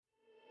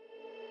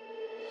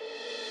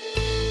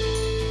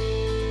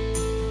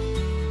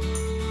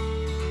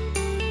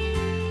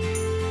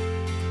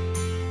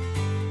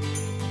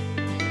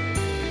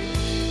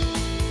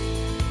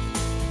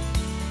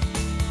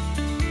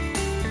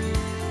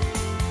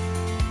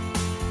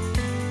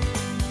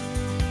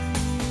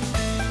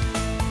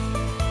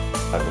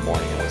Good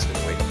morning, and it's going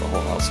to wake up the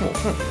whole household.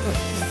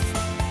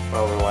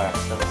 Well, relax.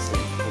 Have a seat.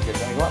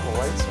 You want the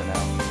lights or no?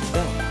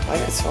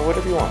 Yeah, it's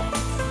whatever you want.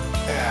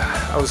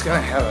 I was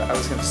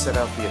gonna set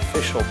out the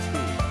official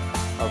tea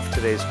of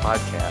today's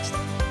podcast.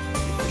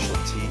 The official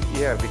tea.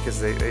 Yeah, because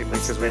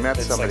we met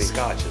It's somebody. like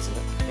scotch, isn't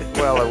it?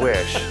 Well, I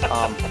wish.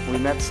 We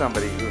met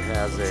somebody who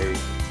has a.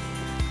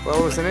 Well,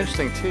 it was an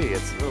interesting tea.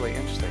 It's really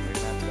interesting. We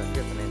met. I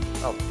forget the name.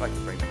 Oh, I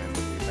can bring them in.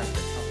 We met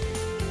the company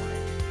this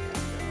morning,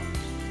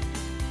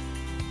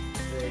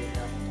 and they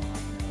have a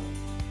line.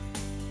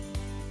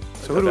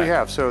 So who do we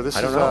have? So this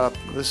I don't know.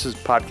 This is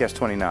podcast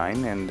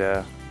 29,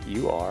 and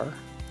you are.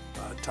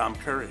 Tom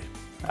Curry.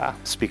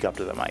 Speak up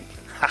to the mic.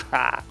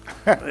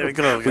 There we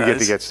go, We get to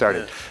guys. get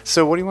started. Yeah.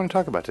 So what do you want to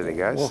talk about today,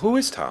 guys? Well, who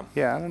is Tom?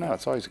 Yeah, I don't know.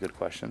 It's always a good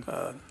question.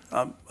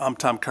 I'm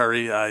Tom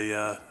Curry.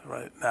 I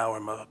right now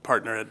I'm a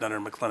partner at Nutter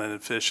McLennan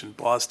and Fish in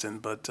Boston.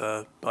 But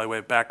by way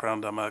of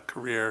background, I'm a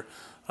career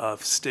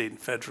state and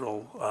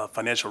federal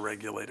financial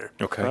regulator.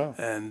 Okay. Oh.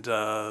 And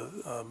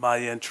my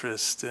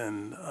interest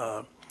in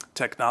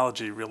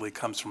technology really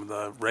comes from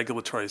the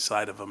regulatory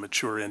side of a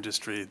mature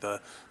industry, the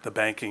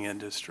banking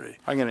industry.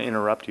 I'm going to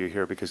interrupt you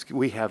here because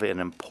we have an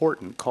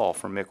important call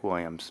from Mick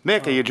Williams.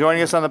 Mick, are you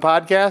joining us on the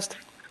podcast?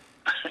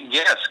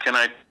 Yes, can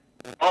I?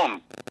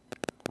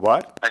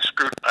 What? I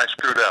screwed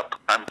up.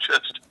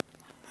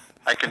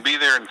 I can be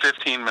there in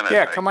 15 minutes.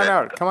 Yeah, come on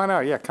out. Come on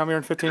out. Yeah, come here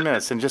in 15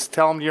 minutes and just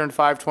tell them you're in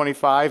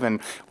 525,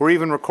 and we're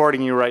even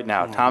recording you right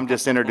now. Tom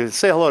just introduced.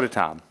 Say hello to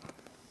Tom.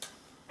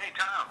 Hey,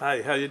 Tom.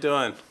 Hi, how you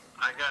doing?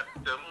 I got a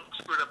little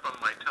screwed up on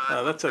my time.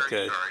 Oh, that's I'm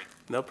very okay. sorry.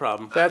 No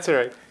problem. That's all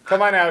right.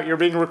 Come on out. You're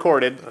being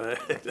recorded.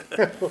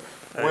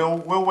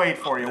 We'll wait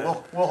for you.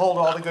 We'll hold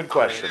all the good I'll be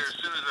questions. there as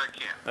soon as I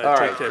can. All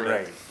Take right, care,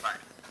 man.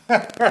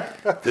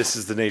 great. This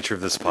is the nature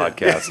of this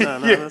podcast.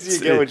 No, You that's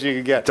get what you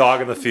can get. Dog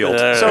in the field.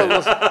 So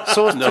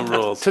let's No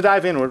rules. to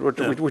dive in.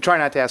 We try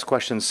not to ask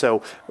questions.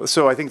 So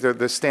I think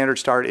the standard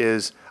start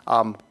is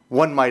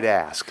one might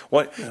ask.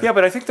 What? Yeah,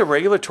 but I think the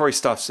regulatory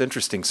stuff's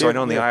interesting. So I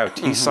know on the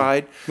IoT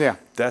side, Yeah.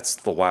 that's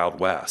the Wild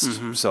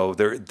West. So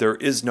there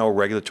is no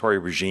regulatory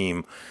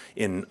regime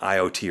in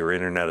IoT or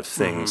Internet of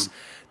Things.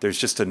 There's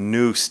just a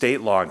new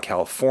state law in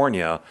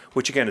California,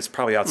 which again is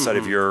probably outside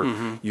of your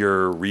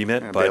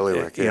remit, but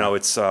bailiwick, you know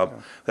it's that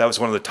was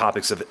one of the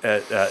topics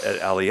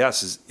at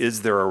LES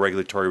is there a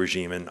regulatory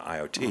regime in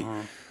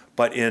IoT?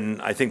 But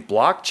in I think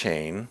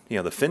blockchain, the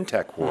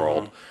fintech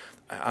world.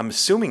 I'm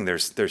assuming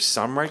there's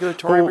some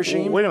regulatory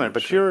regime. Wait a minute,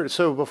 but you're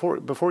so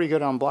before you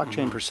get on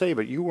blockchain per se,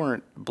 but you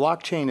weren't.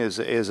 Blockchain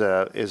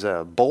is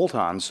a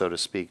bolt-on, so to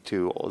speak,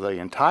 to the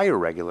entire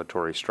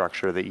regulatory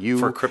structure that you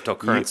For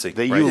cryptocurrency,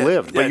 that right. you Yeah,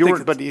 lived. yeah, I But you think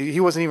were, but he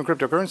wasn't even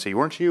cryptocurrency.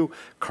 Weren't you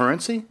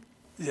currency?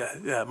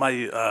 Yeah.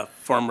 My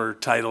former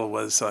title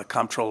was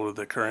comptroller of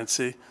the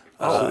currency.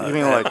 You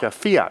mean like a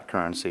fiat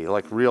currency,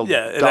 like real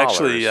Yeah, it dollars?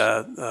 actually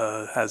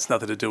has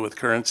nothing to do with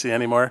currency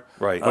anymore.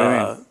 Right. What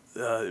do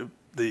you mean?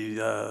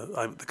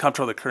 The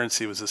comptroller of the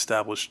currency was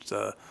established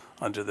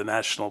under the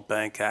National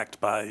Bank Act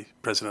by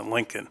President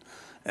Lincoln,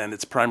 and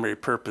its primary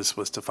purpose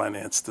was to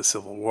finance the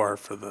Civil War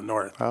for the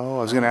North. Oh,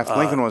 I was going to ask.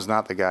 Lincoln was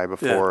not the guy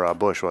before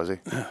Bush, was he?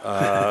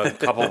 A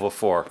couple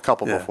before.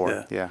 Couple Yeah, before,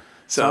 yeah. yeah.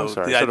 So I'm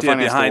sorry. the to idea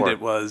finance the behind war. it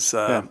was,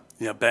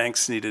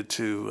 banks needed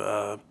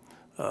to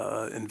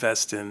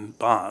invest in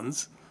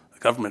bonds,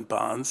 government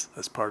bonds,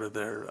 as part of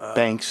their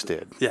Banks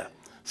did. Yeah.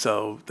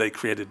 So they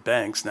created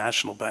banks,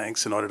 national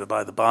banks, in order to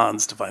buy the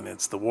bonds to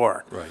finance the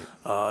war. Right.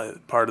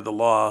 Part of the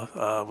law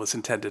was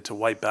intended to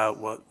wipe out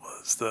what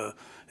was the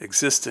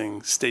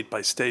existing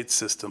state-by-state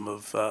system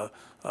of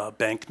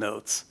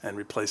banknotes and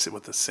replace it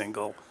with a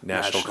single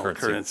National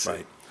currency,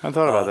 right. I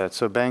thought about that.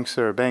 So banks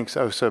are banks.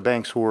 Oh, so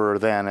banks were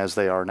then, as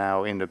they are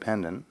now,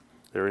 independent.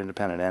 They're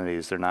independent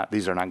entities. They're not.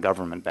 These are not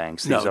government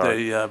banks. These No, are.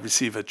 they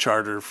receive a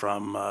charter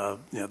from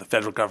the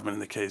federal government in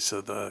the case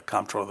of the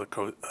comptroller of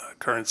the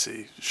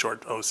currency,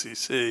 short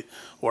OCC,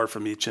 or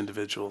from each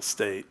individual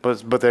state.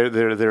 But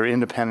they're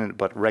independent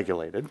but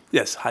regulated.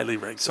 Yes, highly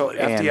So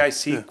regulated.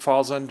 FDIC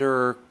falls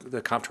under the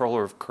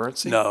comptroller of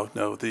currency? No.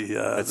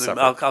 separate.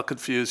 I'll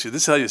confuse you.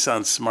 This is how you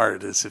sound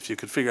smart. Is if you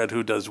could figure out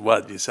who does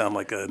what, you sound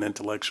like an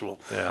intellectual.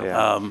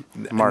 Yeah.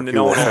 Mark, you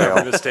no will one will fail.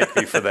 ever mistake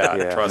me for that.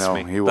 Yeah, trust no,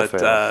 me. he will But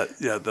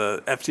fail.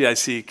 the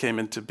FDIC came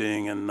into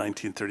being in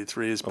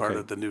 1933 as part Okay.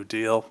 of the New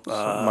Deal.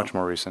 Much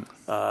more recent.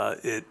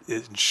 It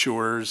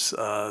ensures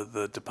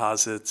the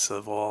deposits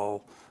of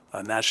all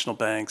national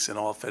banks and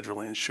all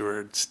federally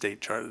insured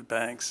state-chartered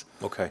banks.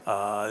 Okay.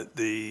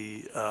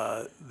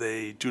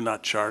 They do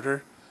not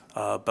charter,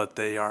 but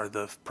they are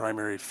the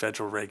primary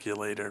federal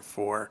regulator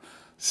for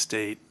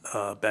state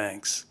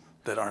banks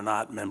that are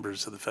not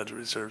members of the Federal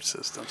Reserve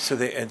System. So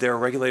they're a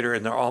regulator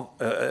and they're all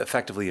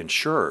effectively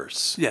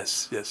insurers.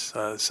 Yes.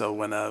 So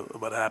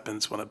what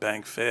happens when a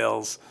bank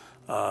fails,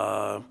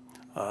 the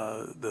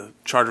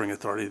chartering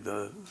authority,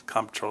 the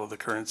comptroller of the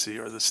currency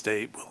or the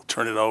state will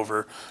turn it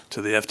over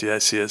to the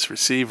FDIC as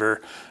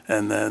receiver,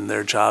 and then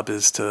their job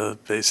is to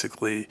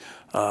basically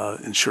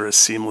ensure a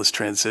seamless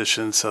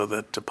transition so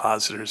that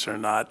depositors are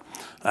not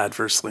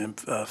adversely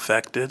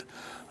affected.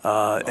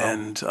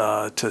 and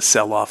to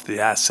sell off the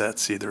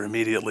assets either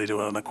immediately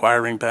to an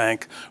acquiring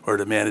bank or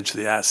to manage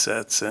the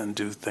assets and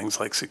do things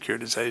like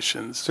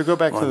securitizations. So go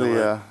back to along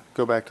way.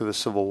 go back to the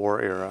Civil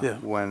War era Yeah.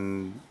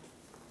 when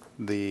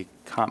I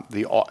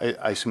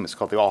assume it's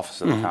called the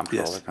Office of the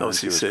Comptroller Yes, of the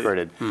Currency was OCC.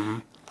 created.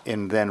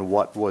 And then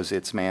what was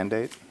its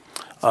mandate?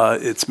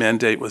 Its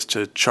mandate was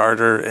to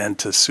charter and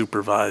to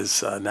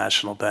supervise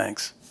national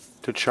banks.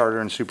 To charter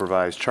and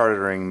supervise.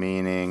 Chartering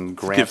meaning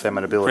grant them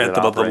an ability grant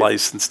to them operate. the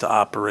license to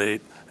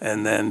operate,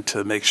 and then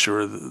to make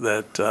sure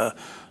that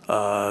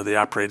they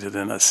operated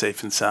in a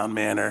safe and sound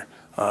manner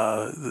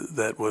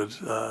that would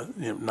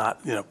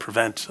not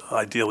prevent,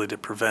 ideally to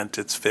prevent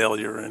its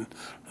failure and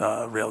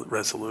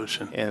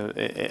resolution.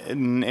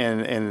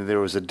 And there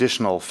was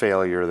additional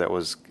failure that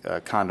was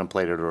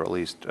contemplated or at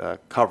least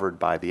covered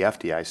by the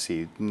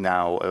FDIC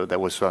now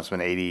that was supposed to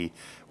be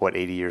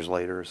 80 years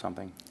later or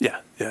something? Yeah.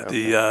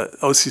 Okay. The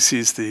OCC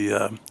is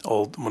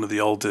one of the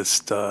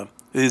oldest.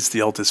 Is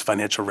the oldest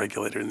financial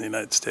regulator in the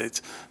United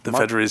States. The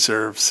Federal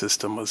Reserve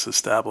System was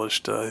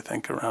established, I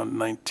think, around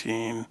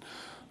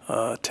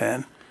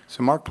 1910,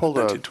 So Mark pulled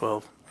a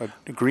 1912.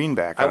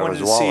 greenback I out of wanted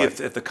his to see wallet.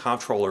 if the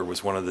comptroller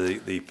was one of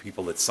the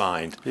people that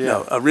signed.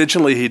 No,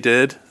 originally he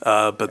did,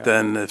 but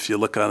then if you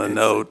look on a It's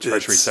note, the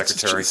Treasury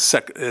Secretary.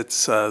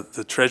 It's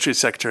the Treasury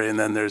Secretary, and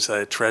then there's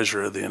a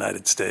Treasurer of the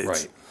United States.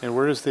 Right. And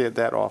where does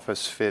that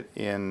office fit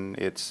in?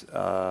 It's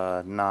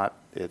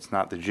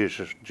not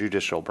the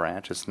judicial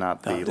branch. It's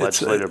not the it's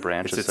legislative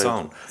branch. it's its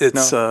own.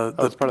 It's no,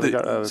 it's part of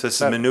the. So this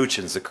is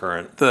Mnuchin's the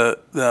current.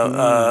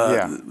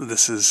 yeah.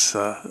 This is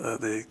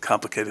the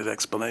complicated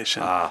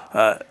explanation.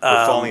 We're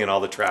falling in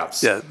all the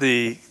traps. Yeah,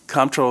 the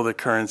Comptroller of the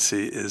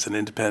Currency is an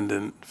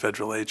independent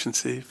federal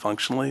agency,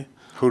 functionally.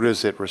 Who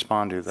does it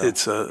respond to, though?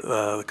 It's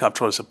the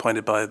Comptroller is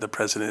appointed by the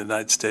President of the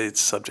United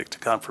States, subject to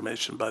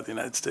confirmation by the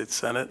United States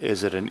Senate.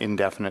 Is it an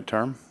indefinite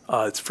term?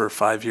 It's for a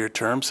 5-year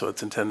term, so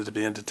it's intended to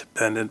be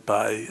independent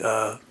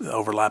by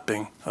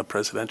overlapping a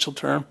presidential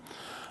term.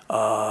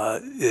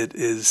 It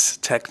is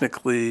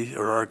technically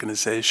or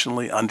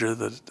organizationally under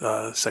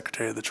the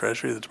Secretary of the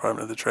Treasury, the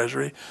Department of the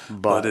Treasury,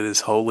 but it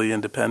is wholly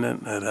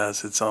independent. It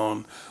has its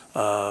own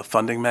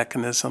funding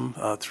mechanism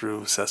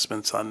through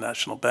assessments on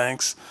national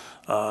banks.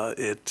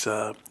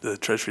 The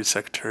Treasury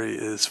Secretary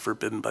is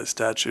forbidden by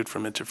statute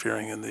from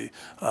interfering in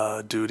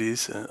the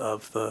duties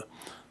of the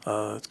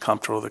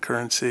Comptroller of the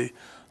Currency.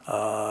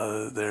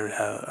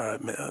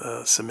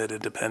 Submit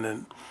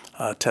independent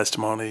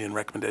testimony and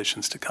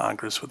recommendations to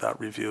Congress without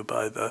review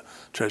by the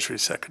Treasury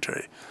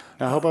Secretary.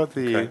 Now, how about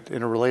Okay.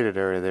 in a related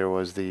area? There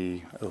was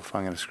if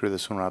I'm going to screw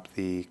this one up,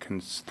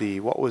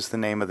 what was the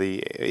name of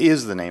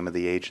is the name of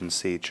the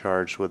agency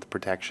charged with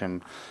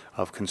protection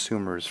of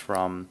consumers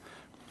from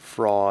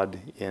fraud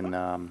in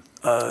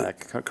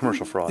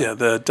commercial fraud? Yeah,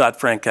 the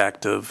Dodd-Frank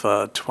Act of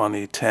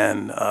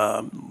 2010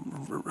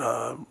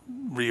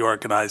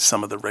 reorganized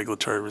some of the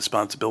regulatory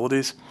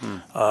responsibilities.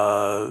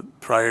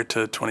 Prior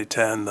to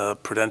 2010, the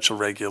prudential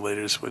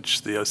regulators,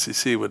 which the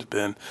OCC would have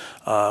been,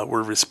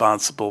 were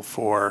responsible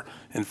for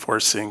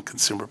enforcing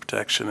consumer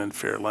protection and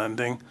fair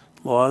lending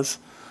laws.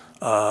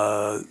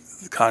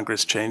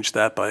 Congress changed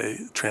that by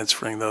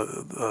transferring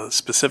the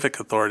specific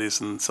authorities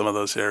in some of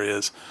those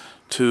areas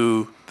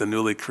to the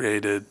newly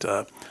created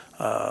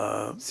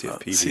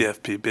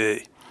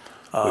CFPB.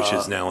 Which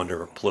is now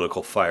under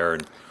political fire,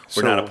 and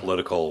we're So- not a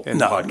political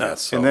No, podcast. no.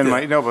 So. And then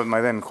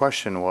my then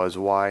question was,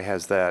 why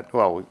has that?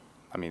 Well,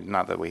 I mean,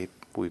 not that we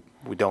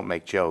don't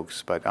make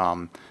jokes, but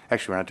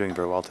actually we're not doing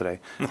very well today.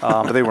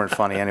 But they weren't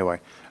funny anyway.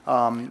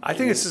 I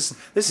think this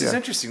is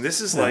interesting.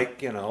 This is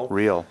like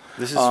Real.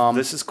 This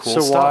is cool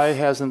So stuff. why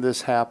hasn't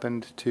this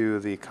happened to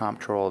the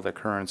Comptroller of the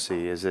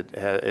Currency?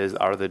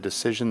 Are the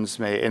decisions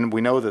made? And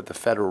we know that the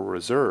Federal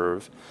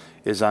Reserve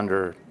is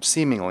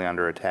seemingly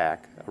under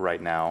attack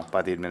right now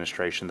by the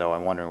administration, though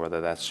I'm wondering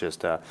whether that's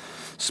just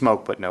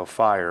smoke but no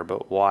fire.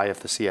 But why, if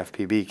the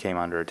CFPB came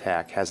under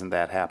attack, hasn't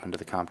that happened to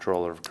the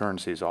Comptroller of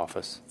Currency's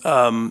office?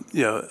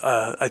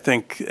 I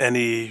think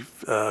any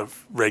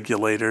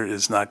regulator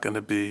is not going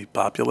to be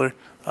popular,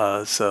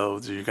 so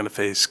you're going to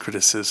face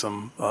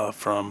criticism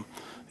from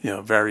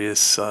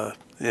various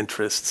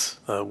interests,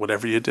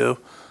 whatever you do,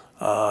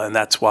 and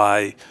that's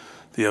why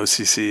the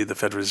OCC, the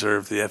Federal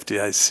Reserve, the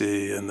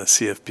FDIC, and the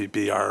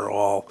CFPB are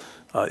all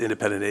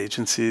independent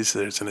agencies.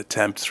 There's an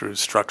attempt through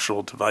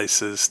structural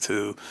devices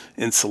to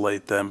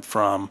insulate them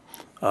from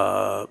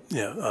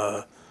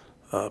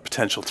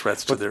potential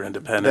threats to their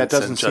independence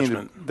and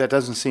judgment. That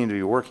doesn't seem to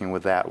be working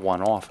with that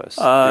one office,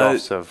 the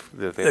Office of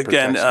that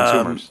Again, protects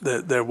consumers.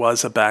 there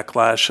was a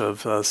backlash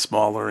of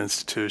smaller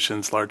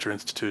institutions, larger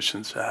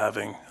institutions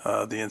having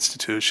the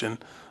institution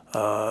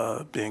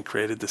being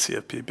created, the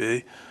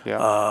CFPB. Yeah.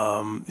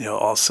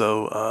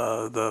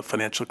 Also, the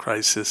financial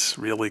crisis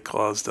really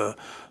caused an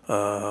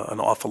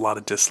awful lot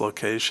of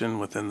dislocation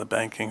within the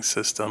banking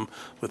system,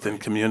 within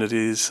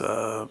communities.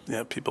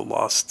 People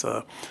lost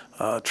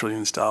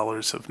trillions of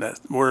dollars of net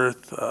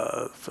worth.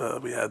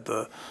 We had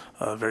the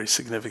very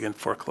significant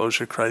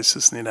foreclosure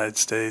crisis in the United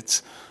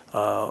States.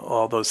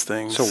 All those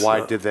things. So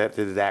why did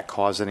that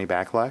cause any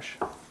backlash?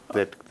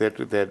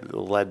 that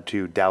led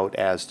to doubt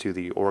as to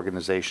the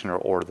organization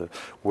or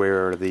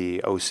where the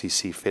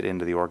OCC fit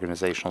into the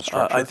organizational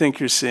structure? I think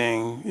you're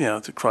seeing,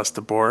 across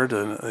the board,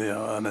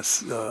 an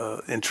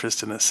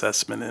interest and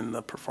assessment in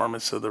the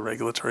performance of the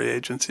regulatory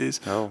agencies.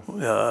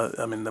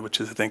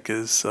 Which I think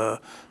is,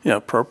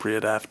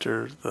 appropriate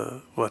after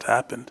what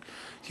happened.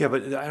 Yeah,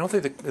 but I don't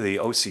think the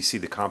OCC,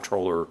 the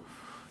comptroller,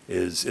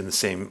 is in the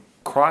same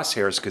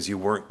crosshairs because you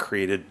weren't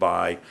created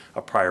by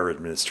a prior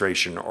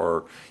administration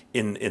or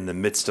in the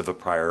midst of a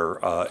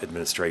prior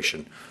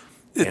administration.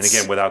 And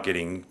again, without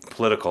getting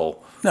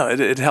political. No,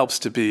 it helps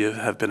to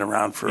have been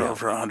around for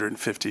over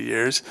 150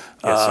 years.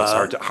 Yeah,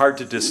 so it's hard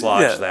to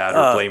dislodge that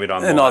or blame it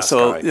on the and last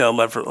also, guy. a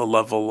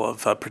level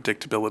of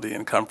predictability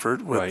and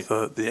comfort with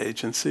the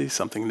agency.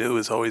 Something new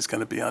is always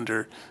going to be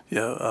under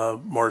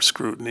more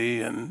scrutiny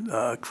and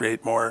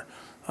create more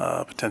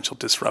potential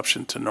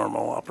disruption to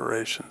normal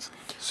operations.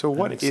 So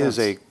what is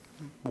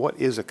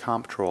a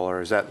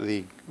comptroller? Is that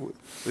the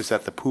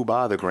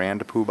poobah, the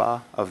grand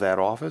poobah of that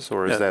office,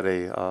 or is that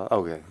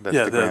that's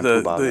the grand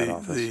poobah of that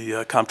office?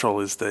 The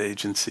comptroller is the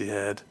agency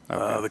head.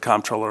 The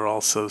comptroller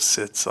also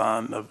sits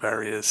on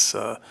various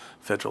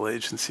federal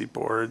agency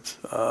boards.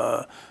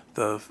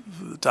 The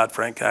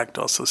Dodd-Frank Act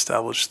also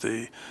established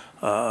the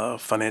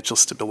Financial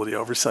Stability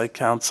Oversight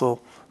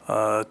Council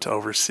to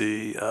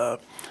oversee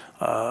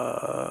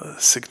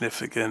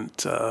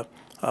significant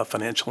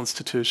financial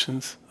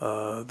institutions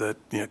that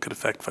could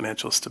affect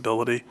financial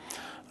stability.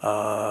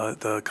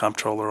 The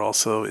comptroller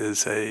also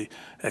is a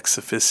ex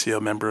officio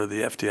member of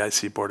the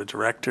FDIC board of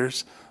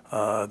directors.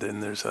 Then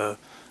there's a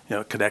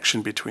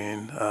connection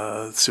between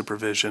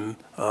supervision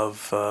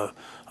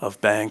of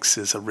banks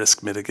is a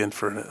risk mitigant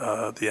for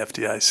the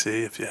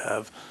FDIC. If you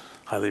have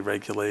highly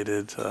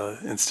regulated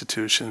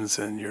institutions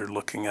and you're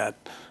looking at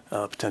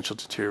potential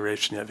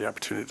deterioration, you have the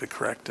opportunity to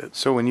correct it.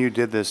 So when you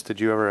did this, did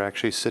you ever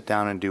actually sit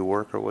down and do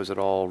work, or was it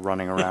all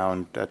running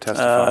around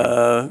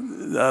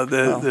testifying?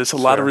 There's a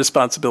lot of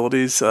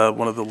responsibilities.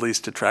 One of the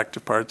least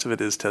attractive parts of it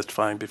is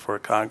testifying before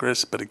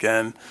Congress. But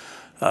again,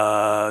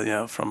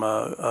 from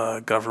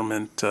a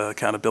government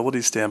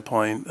accountability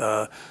standpoint,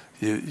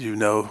 you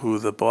know who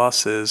the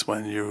boss is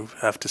when you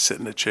have to sit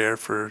in a chair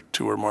for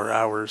 2 or more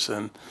hours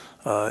and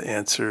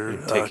answer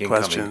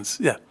questions.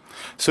 Yeah.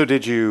 So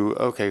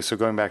so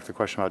going back to the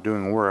question about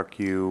doing work,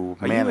 Are you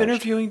managed.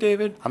 interviewing,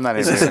 David? I'm not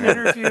Is this an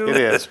interviewing. interview?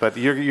 It is, but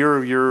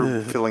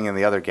you're filling in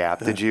the other gap.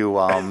 Did you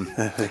was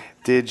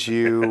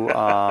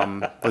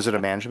it a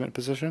management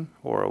position,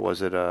 or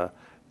was it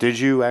did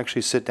you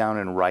actually sit down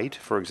and write,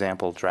 for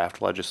example,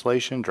 draft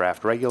legislation,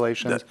 draft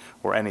regulations,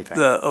 or anything?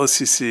 The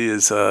OCC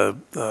is a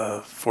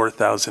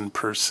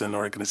 4,000-person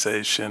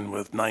organization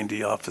with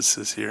 90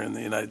 offices here in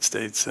the United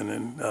States and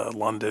in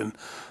London.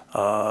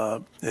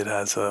 It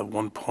has a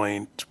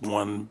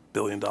 $1.1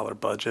 billion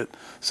budget,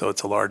 so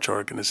it's a large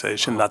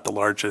organization, not the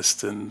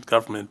largest in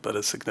government, but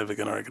a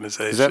significant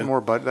organization. Is that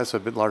more? That's a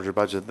bit larger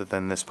budget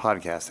than this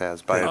podcast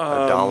has by a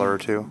dollar or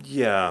two.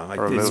 Yeah,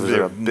 Or it's was it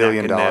 $1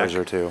 billion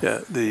or two?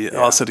 Yeah.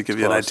 Also to give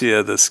you an close.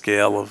 idea, the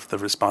scale of the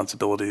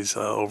responsibilities,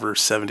 over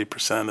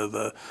 70% of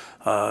the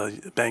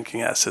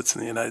banking assets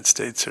in the United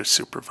States are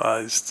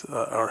supervised,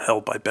 are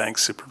held by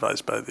banks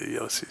supervised by the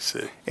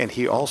OCC. And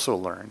he also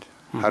learned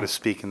how to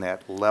speak in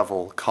that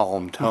level,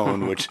 calm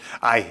tone, which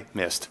I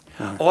missed.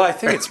 Well, I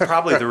think it's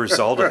probably the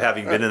result of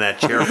having been in that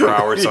chair for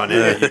hours on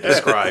end. You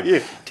described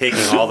taking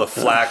all the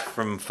flack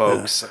from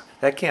folks.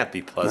 That can't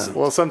be pleasant.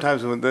 Well,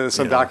 sometimes when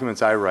some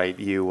documents I write,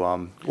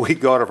 we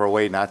go out of our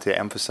way not to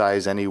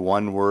emphasize any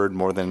one word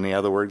more than any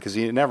other word, because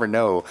you never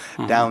know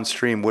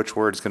downstream which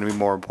word's going to be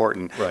more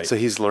important. Right. So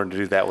he's learned to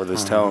do that with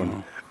his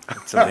tone.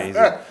 It's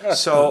amazing.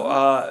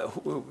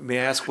 So, may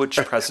I ask which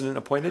president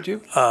appointed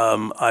you?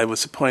 I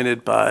was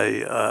appointed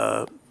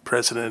by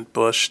President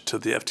Bush to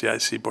the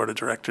FDIC Board of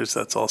Directors.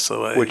 That's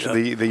also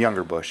the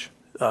younger Bush.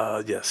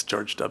 Yes,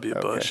 George W.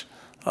 Bush.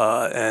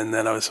 And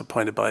then I was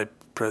appointed by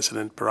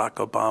President Barack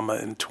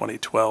Obama in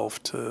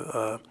 2012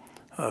 to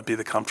be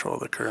the comptroller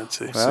of the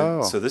currency.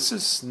 Wow. So this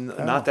is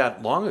not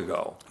that long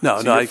ago. No,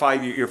 so no,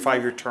 your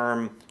 5-year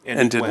term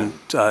ended when?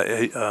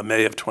 in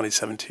May of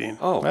 2017.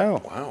 Oh,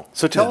 Wow. wow.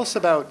 So tell us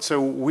about,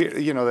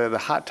 the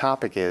hot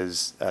topic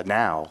is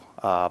now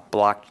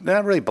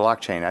not really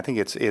blockchain. I think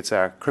it's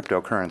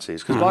cryptocurrencies,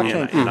 because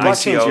blockchain And blockchain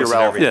is ICOs and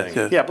irrelevant.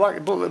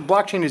 everything.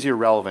 Blockchain is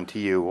irrelevant to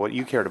you. What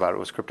you cared about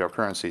was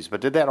cryptocurrencies.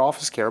 But did that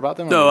office care about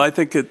them? No, I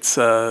think it's.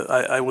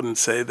 I wouldn't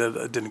say that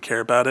I didn't care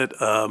about it.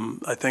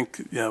 I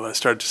think I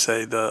started to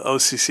say the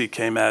OCC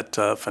came at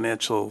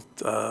financial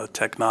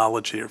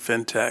technology or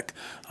fintech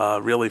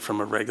really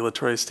from a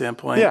regulatory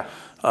standpoint. Yeah.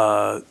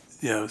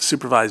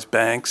 Supervised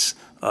banks.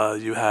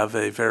 You have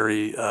a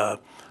very a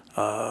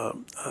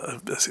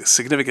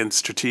significant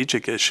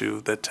strategic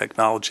issue that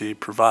technology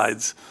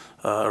provides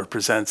or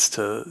presents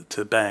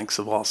to banks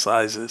of all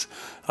sizes.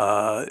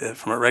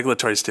 From a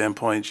regulatory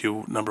standpoint,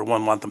 you, number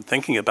one, want them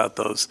thinking about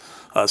those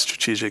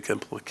strategic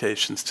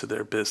implications to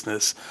their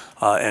business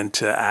and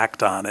to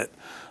act on it.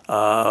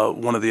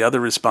 One of the other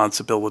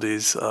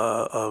responsibilities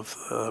of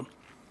the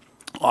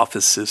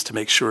office is to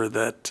make sure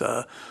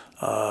that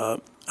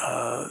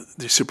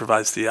they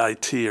supervise the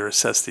IT or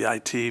assess the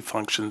IT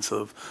functions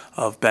of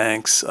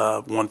banks,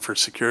 one for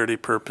security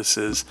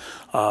purposes,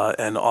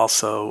 and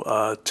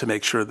also to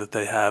make sure that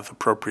they have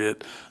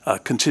appropriate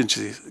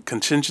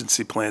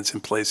contingency plans in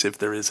place if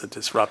there is a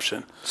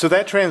disruption. So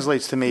that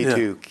translates to me Yeah.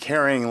 to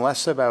caring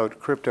less about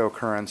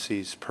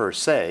cryptocurrencies per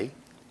se,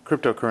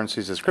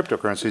 cryptocurrencies as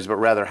cryptocurrencies, but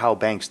rather how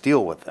banks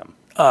deal with them.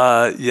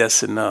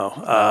 Yes and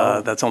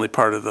no. That's only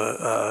part of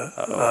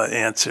the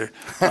answer.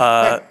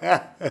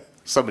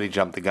 Somebody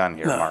jumped the gun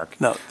here, Mark.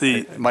 No, the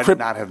It might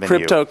not have been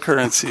you.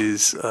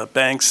 cryptocurrencies,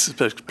 banks,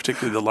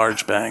 particularly the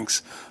large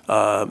banks,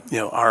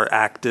 are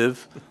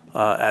active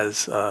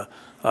as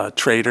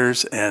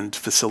traders and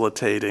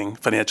facilitating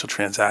financial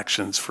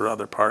transactions for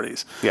other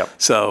parties. Yep.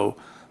 So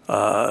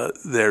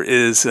there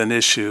is an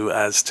issue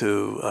as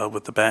to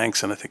with the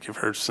banks, and I think you've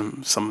heard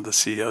some of the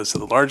CEOs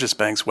of the largest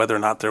banks whether or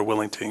not they're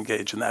willing to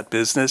engage in that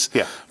business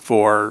Yeah.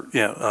 for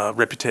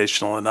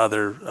reputational and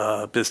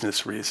other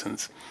business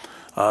reasons.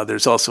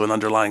 There's also an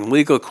underlying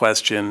legal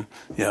question,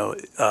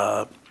 is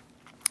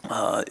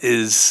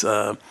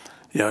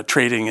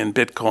trading in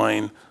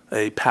Bitcoin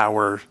a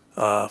power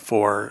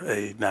for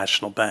a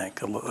national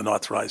bank, an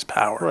authorized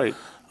power? Right.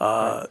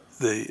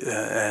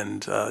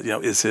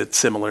 Is it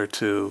similar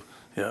to,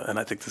 and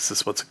I think this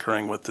is what's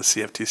occurring with the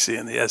CFTC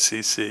and the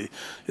SEC,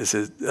 is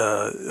it,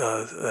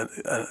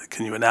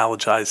 can you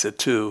analogize it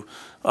to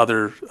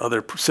other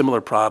similar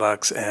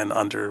products and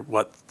under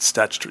what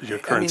your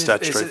current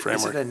statutory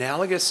framework? Is it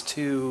analogous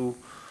to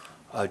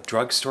a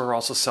drugstore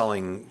also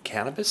selling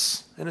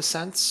cannabis in a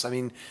sense? I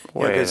mean,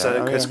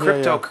 because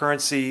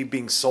cryptocurrency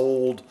being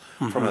sold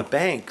from a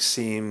bank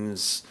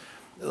seems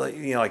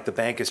like the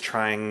bank is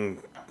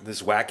trying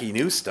this wacky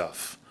new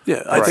stuff.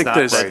 Yeah, I think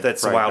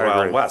that's Wild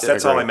Wild West.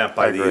 That's all I meant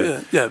by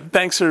the. Yeah,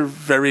 banks are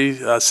very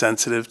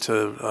sensitive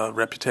to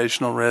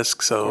reputational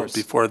risk. So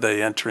before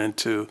they enter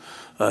into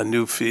a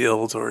new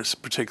field, or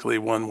particularly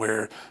one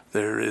where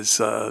there is,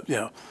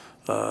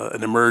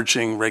 an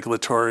emerging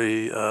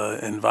regulatory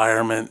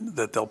environment,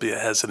 that there'll be a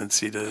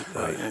hesitancy to.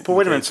 But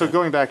wait a minute. So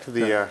going back to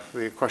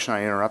the question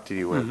I interrupted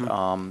you with,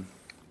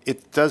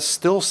 it does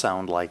still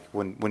sound like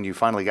when you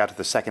finally got to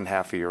the second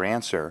half of your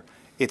answer,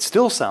 it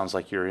still sounds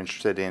like you're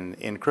interested in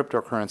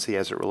cryptocurrency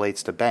as it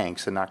relates to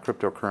banks and not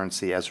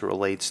cryptocurrency as it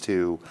relates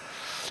to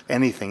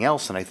anything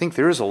else. And I think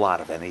there is a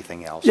lot of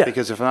anything else. Yeah.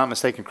 Because if I'm not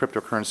mistaken,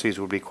 cryptocurrencies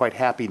would be quite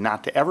happy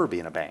not to ever be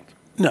in a bank.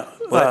 No.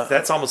 Well,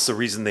 that's almost the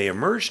reason they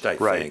emerged, I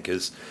think,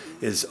 is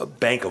a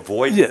bank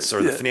avoidance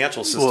or the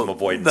financial system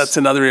avoidance. That's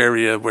another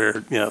area where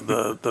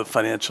the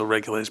financial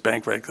regulators,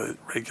 bank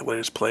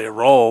regulators play a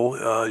role.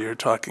 You're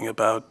talking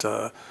about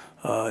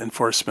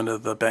enforcement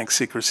of the Bank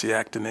Secrecy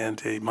Act and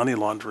anti-money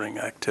laundering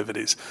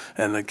activities,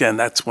 and again,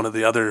 that's one of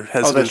the other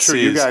hesitancies. Oh,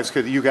 that's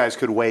true. You guys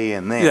could weigh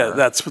in there. Yeah,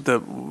 that's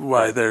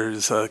why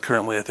there's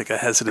currently, I think, a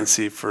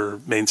hesitancy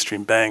for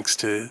mainstream banks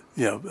to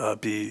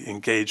be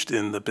engaged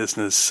in the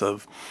business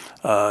of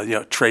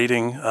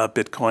trading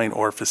Bitcoin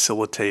or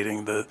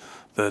facilitating the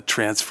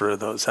transfer of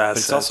those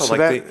assets. It's also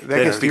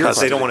because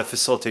they don't want to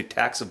facilitate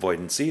tax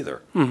avoidance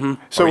either. Mm-hmm.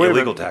 So or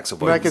illegal tax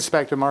avoidance. That gets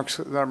back to Mark's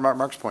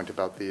point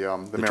about the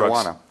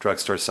marijuana.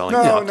 Drugstore selling.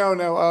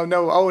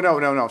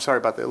 No. Sorry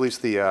about that. At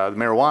least the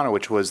marijuana,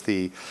 which was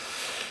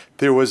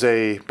there was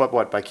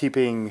by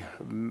keeping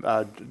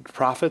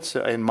profits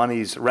and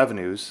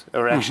revenues,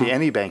 or actually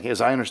any bank, as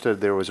I understood,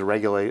 there was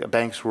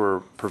banks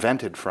were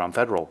prevented from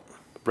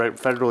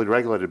federally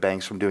regulated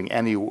banks from doing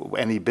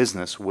any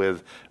business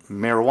with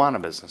marijuana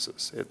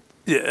businesses.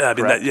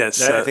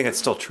 I think it's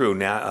still true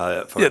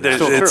now.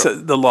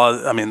 The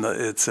law. I mean,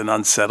 it's an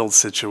unsettled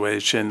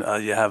situation.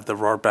 You have the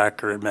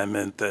Rohrabacher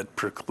Amendment that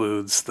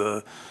precludes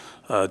the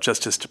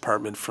Justice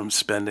Department from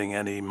spending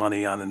any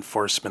money on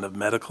enforcement of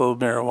medical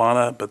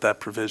marijuana, but that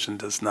provision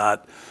does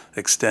not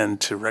extend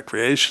to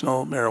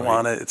recreational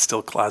marijuana. Right. It's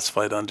still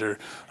classified under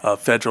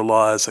federal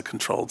law as a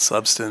controlled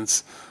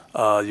substance.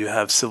 You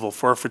have civil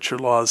forfeiture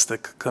laws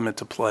that could come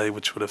into play,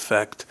 which would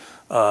affect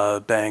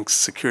banks'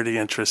 security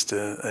interest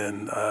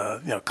in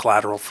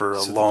collateral for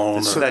a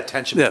loan. So that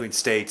tension between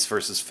states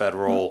versus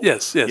federal.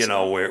 Yes.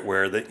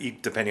 Where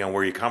depending on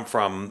where you come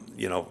from,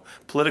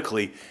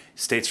 politically,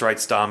 states'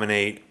 rights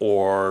dominate,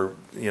 or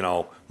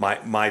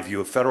my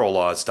view of federal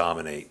laws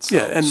dominate. So,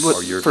 and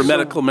for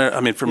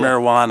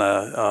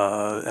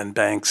marijuana and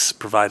banks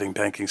providing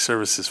banking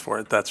services for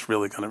it, that's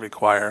really going to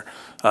require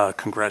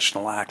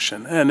congressional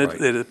action. And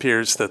it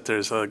appears that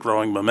there's a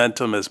growing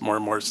momentum as more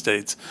and more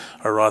states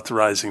are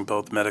authorizing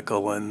both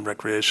medical and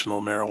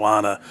recreational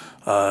marijuana.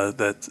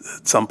 That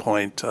at some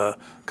point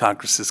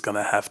Congress is going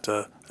to have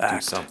to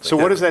act. So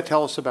what does that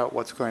tell us about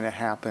what's going to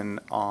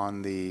happen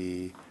to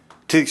the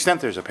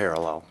extent there's a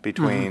parallel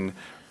between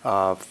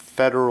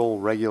federal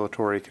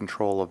regulatory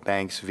control of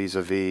banks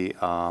vis-a-vis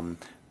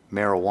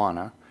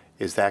marijuana?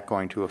 Is that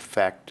going to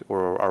affect,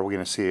 or are we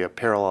going to see a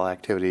parallel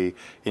activity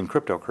in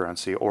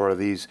cryptocurrency, or are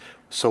these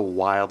so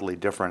wildly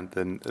different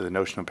that the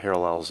notion of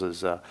parallels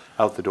is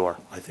out the door?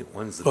 I think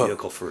one's the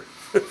vehicle for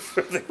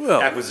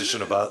the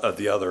acquisition of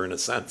the other, in a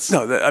sense.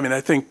 No,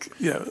 I think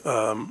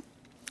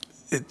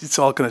it's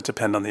all going to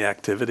depend on the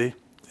activity,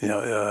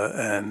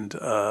 and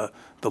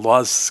the law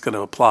is going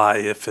to apply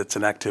if it's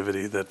an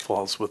activity that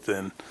falls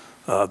within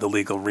the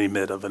legal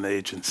remit of an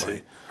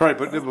agency. Right,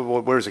 but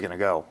where's it going to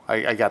go?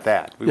 I got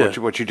that. Yeah.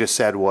 What you just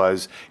said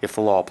was, if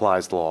the law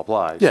applies, the law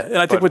applies. Yeah, and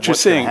I think But what you're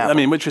what's gonna seeing,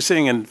 happen? what you're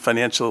seeing in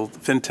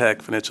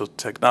fintech, financial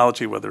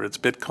technology, whether it's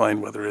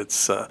Bitcoin, whether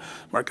it's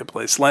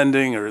marketplace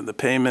lending or in the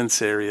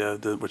payments area,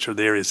 which are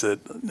the areas that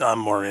I'm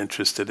more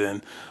interested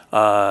in,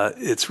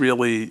 it's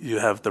really, you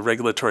have the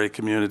regulatory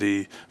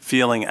community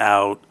feeling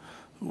out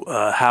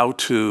how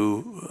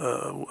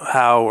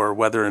or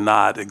whether or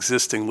not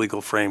existing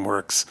legal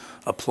frameworks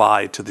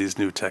apply to these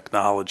new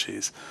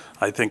technologies.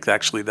 I think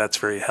actually that's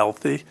very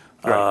healthy.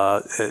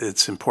 Right.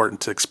 It's important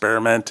to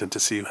experiment and to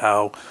see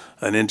how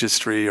an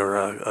industry or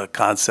a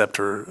concept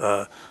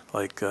or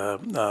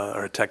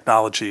a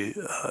technology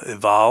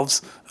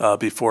evolves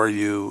before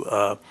you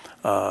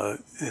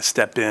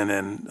step in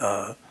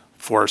and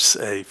force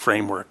a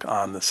framework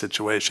on the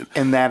situation.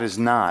 And that is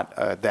not,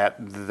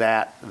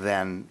 that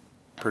then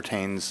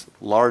pertains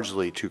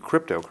largely to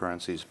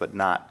cryptocurrencies, but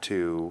not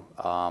to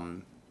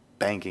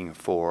banking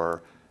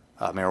for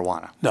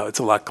marijuana. No, it's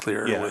a lot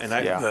clearer. Yeah, with and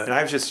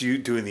I was just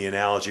doing the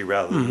analogy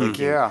rather than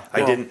linking. Yeah,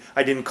 I well-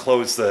 didn't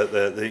close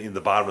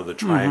the bottom of the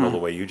triangle the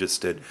way you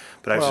just did,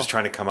 but I was Well- just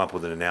trying to come up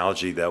with an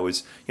analogy that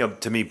was,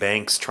 to me,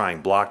 banks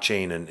trying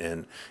blockchain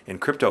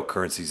and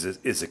cryptocurrencies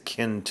is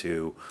akin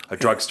to a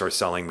drugstore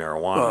selling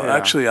marijuana. Well,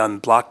 actually, on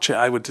blockchain,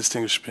 I would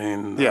distinguish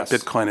between Yes.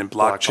 Bitcoin and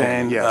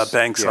Blockchain, blockchain. yes,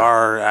 Banks yeah.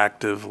 are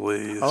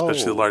actively,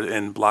 especially Oh. large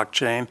in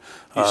blockchain.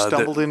 You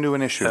stumbled into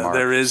an issue, Mark.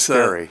 There is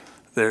Scary.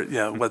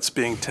 what's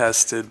being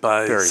tested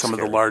by Very some of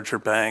the scary. larger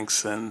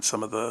banks and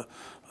some of the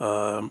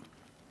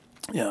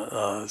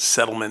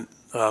settlement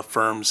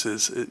firms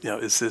is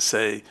this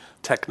a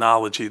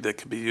technology that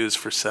can be used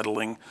for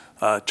settling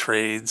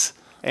trades?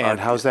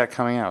 And how's that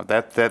coming out?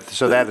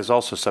 So that is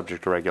also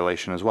subject to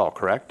regulation as well,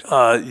 correct?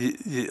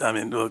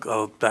 Look,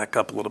 I'll back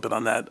up a little bit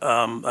on that.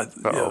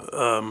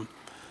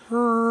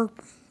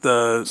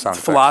 The Sound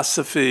effects.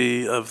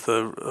 philosophy of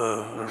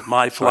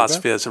my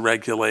philosophy as a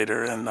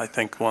regulator, and I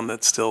think one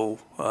that's still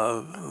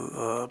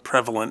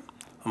prevalent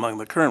among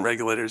the current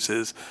regulators,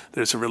 is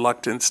there's a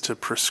reluctance to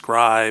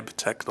prescribe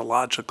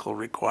technological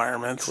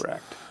requirements.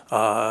 Correct.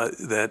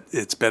 That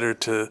it's better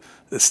to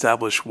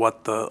establish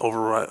what the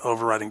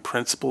overriding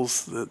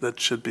principles that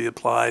should be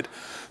applied.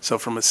 So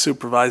from a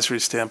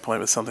supervisory standpoint,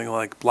 with something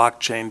like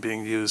blockchain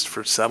being used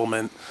for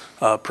settlement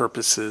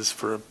purposes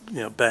for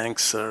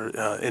banks or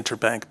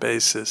interbank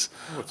basis,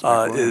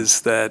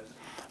 is that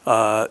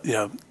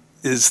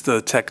is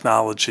the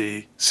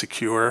technology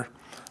secure?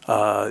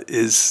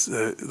 Is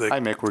the Hi,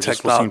 Mick. We're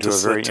just listening to a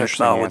very interesting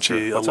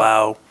technology answer. What's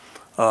up?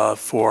 allow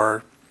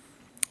for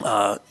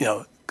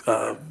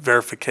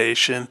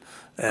verification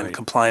and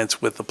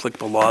compliance with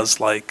applicable laws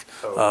like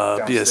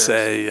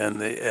BSA and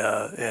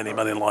the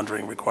anti-money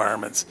laundering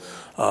requirements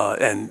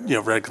and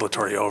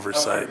regulatory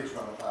oversight.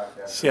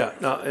 Yeah,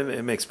 no,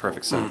 it makes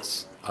perfect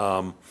sense.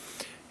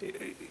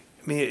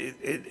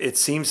 It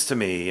seems to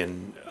me,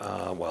 and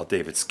while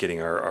David's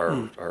getting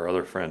our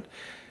other friend,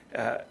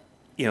 the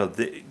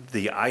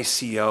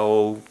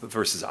ICO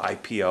versus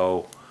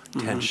IPO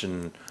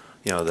tension,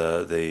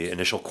 the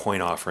initial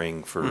coin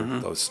offering for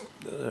those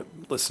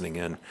listening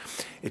in,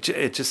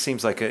 it just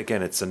seems like,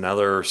 again, it's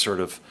another sort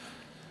of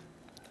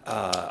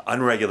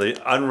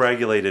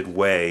unregulated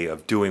way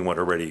of doing what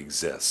already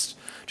exists.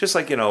 Just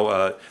like,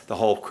 the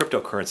whole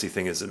cryptocurrency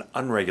thing is an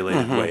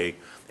unregulated way.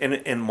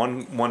 And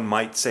one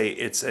might say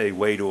it's a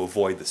way to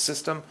avoid the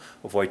system,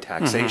 avoid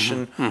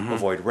taxation,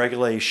 avoid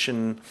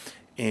regulation.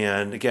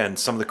 And again,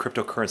 some of the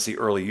cryptocurrency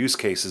early use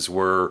cases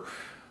were,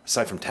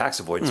 aside from tax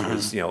avoidance,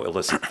 was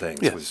illicit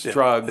things. It was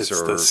drugs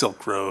it's or the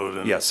Silk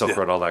Road. And, Silk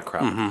Road, all that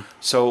crap.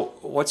 So,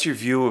 what's your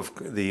view of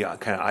the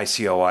kind of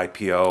ICO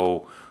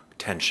IPO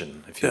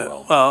tension, if you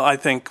will? Well, I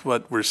think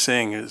what we're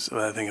seeing is,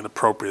 an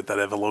appropriate, that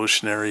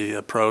evolutionary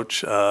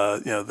approach.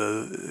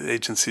 The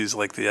agencies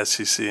like the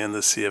SEC and the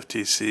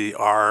CFTC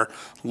are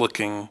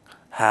looking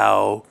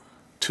how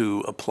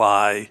to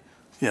apply,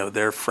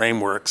 their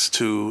frameworks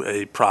to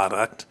a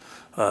product.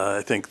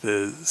 I think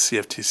the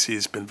CFTC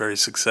has been very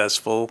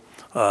successful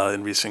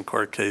in recent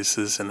court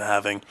cases in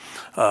having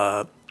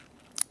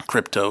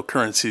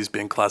cryptocurrencies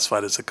being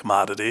classified as a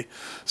commodity.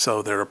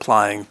 So they're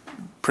applying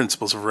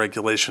principles of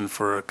regulation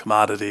for a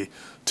commodity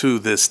to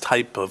this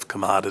type of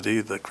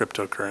commodity, the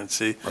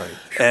cryptocurrency. Right.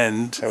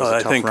 And That was a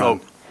I tough think run.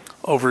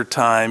 over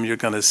time you're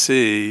going to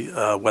see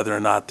whether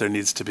or not there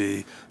needs to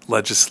be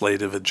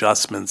legislative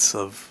adjustments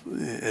of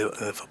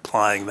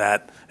applying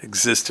that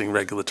existing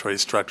regulatory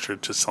structure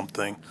to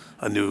something,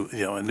 a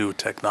new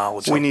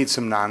technology. We need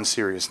some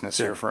non-seriousness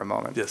here for a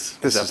moment. Yes.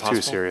 This Is is that too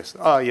possible? serious.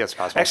 Yes,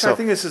 possible. Actually, I So-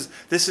 think this is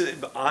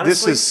honestly,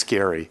 This is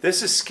scary.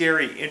 This is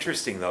scary,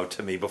 interesting though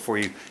to me. Before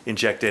you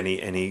inject any,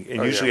 and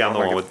Oh, usually yeah. I'm the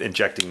Oh my one God. with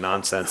injecting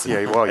nonsense.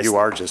 Yeah, well, you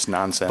are just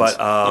nonsense. But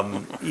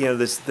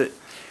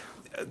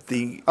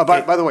the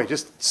by the way,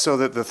 just so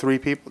that the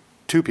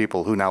two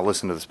people who now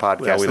listen to this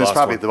podcast. Yeah, we This is lost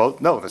probably one. the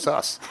vote. No, that's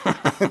us.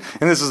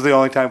 And this is the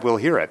only time we'll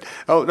hear it.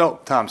 Oh,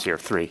 no, Tom's here.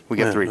 3. We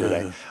get 3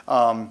 today.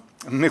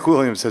 Mick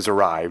Williams has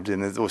arrived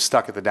and it was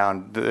stuck at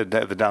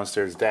the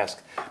downstairs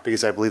desk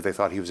because I believe they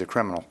thought he was a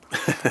criminal.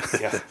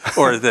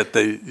 Or that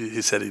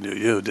he said he knew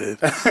you, Dave.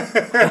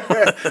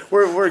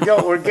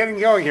 We're getting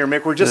going here,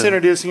 Mick. We're just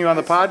introducing you on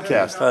the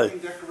podcast. Hi.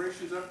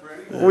 Decorations up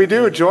ready? We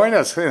do. Join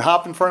us and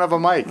hop in front of a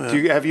mic.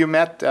 Have you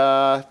met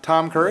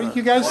Tom Curry,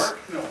 you guys?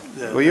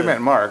 No. Well, you met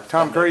Mark.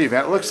 Tom Curry, you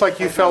met. It looks like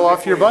you fell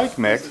off your bike,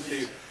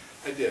 Mick.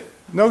 I did.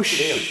 No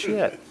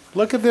shit.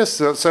 Look at this.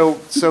 So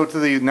to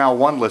the now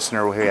one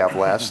listener we have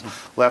left,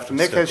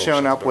 Mick has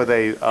shown up with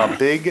a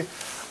big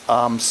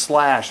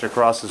slash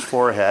across his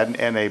forehead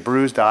and a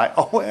bruised eye.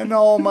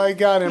 Oh my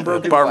God, and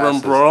broken Barroom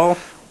glasses. brawl.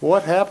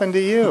 What happened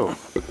to you?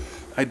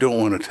 I don't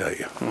want to tell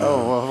you.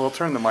 Oh, well, we'll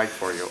turn the mic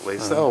for you at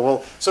least. Oh,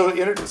 well, so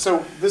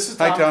this is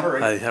Hi, Tom Tom.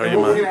 Curry. Hi, how are And you,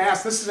 what we're Mark? going to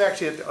ask, this is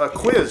actually a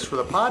quiz for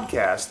the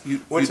podcast,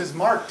 which is,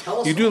 Mark,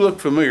 tell us. You do look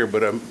familiar,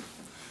 but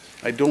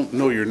I don't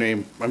know your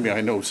name. I mean,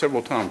 I know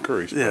several Tom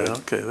Currys. Yeah, but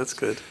okay, that's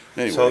good.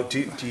 Anyway, So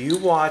do you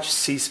watch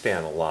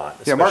C-SPAN a lot?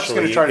 Yeah, Mark's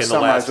going to especially try to in the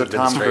last summarize what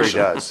Tom Curry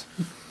administration?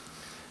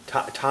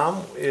 does.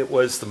 Tom, it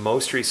was the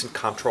most recent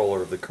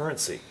comptroller of the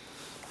currency.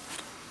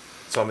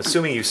 So I'm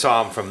assuming you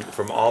saw him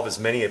from all of his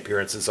many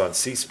appearances on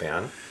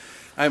C-SPAN.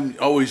 I'm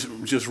always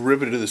just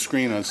riveted to the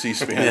screen on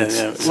C-SPAN. Yeah, It's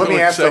yeah. so Let me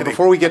ask, though, exciting.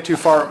 before we get too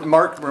far,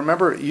 Mark,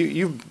 remember,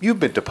 you've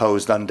been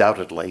deposed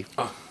undoubtedly.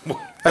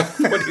 What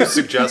are you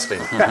suggesting?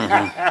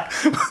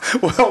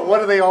 Well, what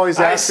do they always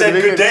ask at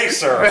the beginning?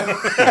 sir.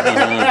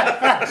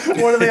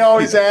 What do they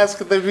always ask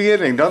at the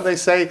beginning? Don't they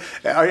say,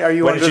 are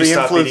you When under did you the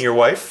stop influence? beating your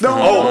wife? No.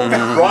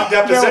 Oh, wrong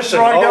deposition.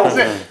 That was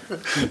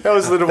it. That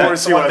was the divorce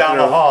That's the you one went down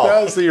the through. hall.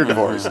 That was your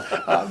divorce.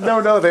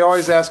 No, they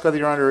always ask whether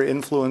you're under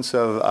influence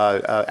of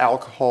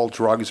alcohol,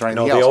 drugs, or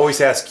anything No, they else.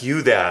 always ask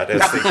you that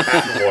as the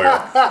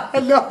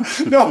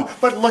patent lawyer. No,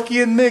 but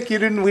Lucky and Mick,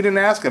 we didn't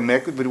ask him,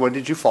 Mick, but when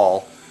did you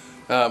fall?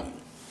 I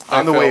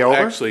on the way fell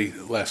over? Actually,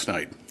 last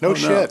night. No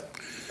shit.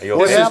 Are you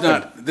What okay?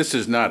 happened? This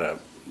is not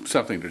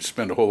something to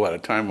spend a whole lot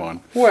of time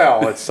on.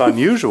 Well, it's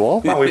unusual.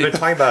 Well, we've been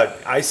talking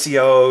about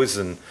ICOs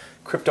and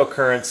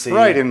cryptocurrency.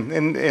 Right, and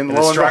And lo the,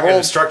 and behold, and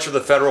the structure of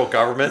the federal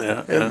government.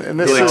 and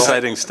this Really is-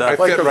 exciting I stuff.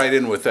 Like fit the- right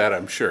in with that,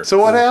 I'm sure. So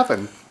what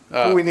happened?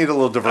 We need a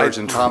little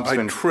diversion. Tom's I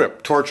been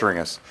tripped. torturing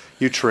us.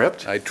 You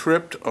tripped? I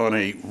tripped on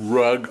a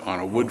rug on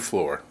a wood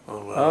floor.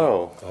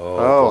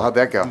 Oh, how'd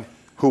that go?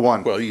 Who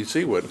won? Well, you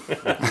see what?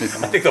 I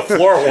think the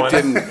floor one.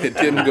 It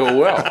didn't go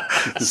well.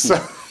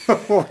 So,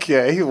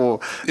 okay,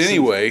 well,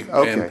 Anyway,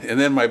 Okay. and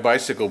then my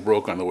bicycle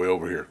broke on the way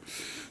over here.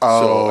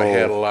 So I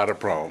had a lot of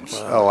problems.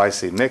 oh, I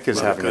see. Mick is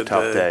having a good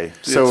tough day. day.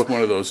 It's So,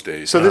 one of those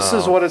days. so this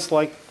is what it's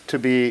like to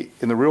be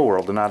in the real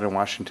world and not in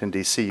Washington,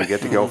 D.C. You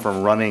get to go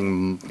from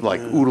running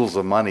like oodles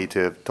of money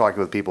to talking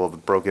with people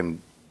with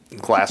broken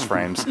glass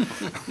frames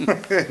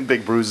and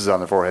big bruises on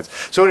their foreheads.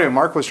 So anyway,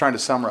 Mark was trying to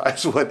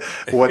summarize what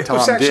It was Tom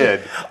actually-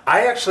 did.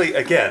 I actually,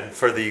 again,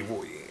 for the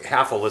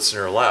half a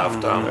listener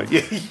left,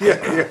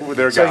 Yeah,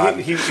 they're so gone.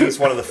 he's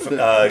one of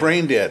the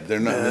brain dead. They're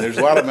not. There's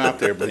a lot of them out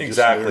there, but just,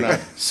 exactly. they're not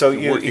So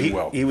working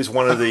well. he was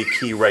one of the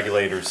key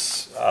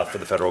regulators for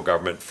the federal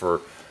government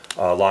for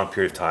a long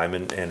period of time,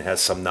 and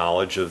has some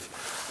knowledge of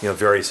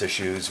various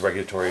issues,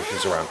 regulatory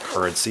issues around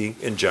currency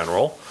in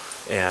general.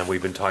 And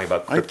we've been talking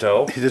about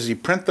crypto. Does he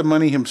print the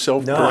money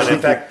himself? No, and in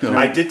personally? fact, No.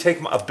 I did take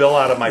a bill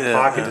out of my Yeah,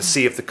 pocket yeah. to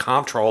see if the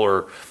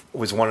comptroller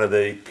was one of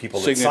the people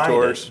that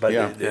Signatories, signed it. But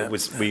yeah. it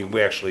was we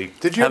actually.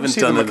 Did you ever Haven't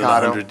see the done it in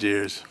Mikado? 100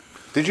 years.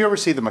 Did you ever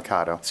see the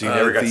Mikado? So you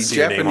never got the to see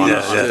your name on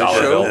Japanese a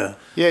dollar show? bill.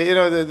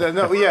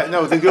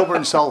 Yeah, the Gilbert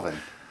and Sullivan.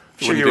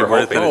 Sure, Wouldn't you be were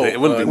worth hoping. anything. It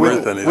wouldn't be With,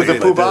 worth anything. with the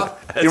if I Pooh did. Bah?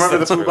 You remember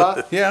the That's Pooh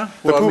Bah? Yeah.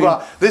 The Well, I Pooh mean,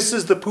 Bah. This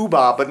is the Pooh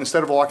Bah, but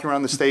instead of walking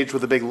around the stage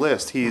with a big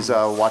list, he's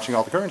watching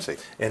all the currency.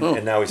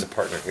 And now he's a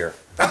partner here.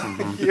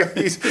 Yeah,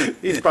 he's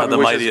The probably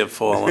mighty have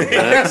fallen.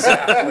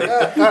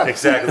 Yeah.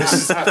 Exactly.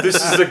 This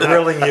is the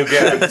grilling you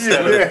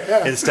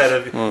get instead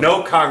of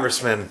no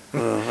congressman.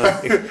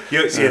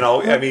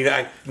 I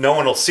mean, no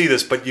one will see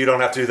this, but you don't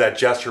have to do that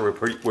gesture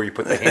where you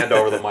put the hand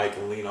over the mic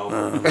and lean over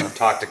and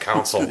talk to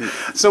counsel.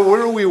 So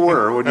where we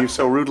were when you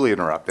so rudely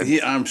interrupted,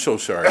 yeah, I'm so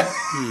sorry.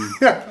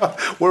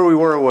 where we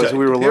were was we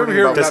were you ever learning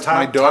hear about. this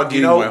my dog do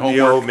you eating know, my you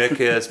know homework? who Mick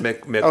is?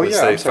 Mick Oh, was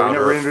yeah, the I'm sorry, we founder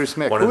never of introduced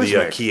Mick. one Who of is the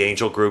Mick? key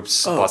angel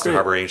groups, Oh, Boston great.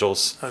 Harbor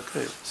Angels.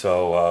 Okay.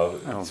 So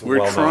it's We're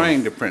well-known.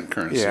 trying to print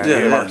currency. Yeah,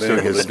 Yeah, Mark's yeah,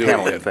 doing They're his able to do it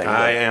paneling yet. thing.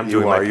 I am You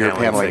doing are, my you're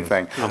paneling paneling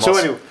thing. I'm So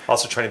also, anyway,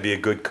 also trying to be a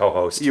good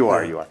co-host. you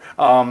are.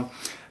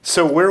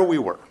 So where we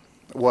were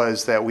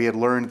was that we had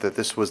learned that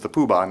this was the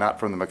Pooh Bah, not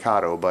from the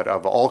Mikado, but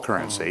of all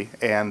currency,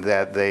 and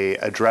that they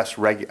address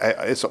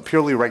it's a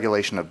purely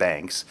regulation of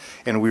banks,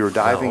 and we were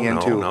diving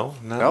into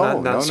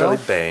not necessarily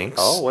banks.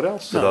 Oh, what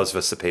else? For those of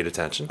us that paid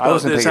attention. I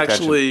wasn't There's paying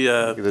attention. actually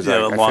Because a I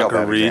failed longer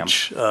that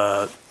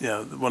exam.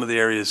 reach. One of the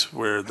areas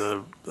where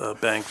the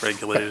bank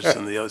regulators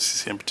and the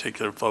OCC in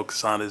particular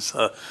focus on is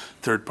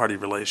third-party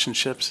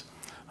relationships.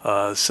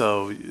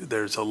 So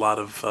there's a lot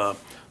of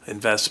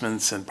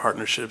investments and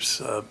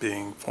partnerships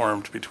being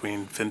formed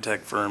between fintech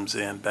firms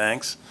and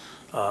banks.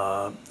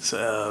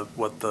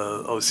 what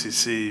the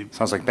OCC.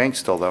 Sounds like banks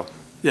still, though.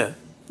 Yeah.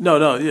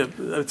 No, yeah,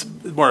 it's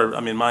more, I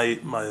mean,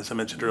 as I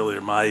mentioned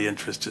earlier, my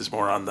interest is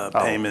more on the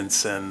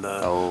payments and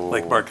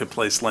like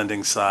marketplace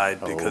lending side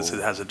because it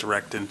has a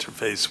direct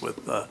interface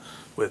with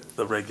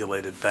the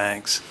regulated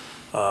banks.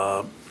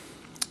 But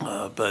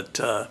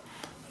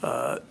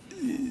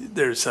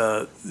there's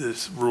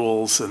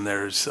rules and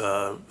there's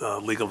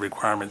legal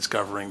requirements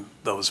governing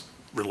those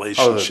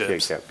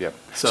relationships. Yep.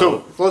 So-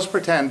 So let's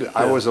pretend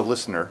I was a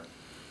listener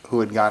who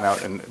had gone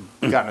out and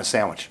gotten a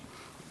sandwich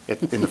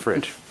in the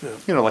fridge.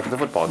 You know, like at the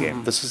football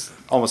game. This is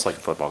almost like a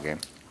football game.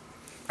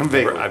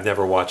 Vaguely. I've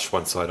never watched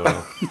one, so I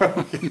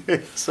don't know.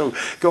 So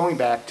going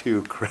back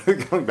to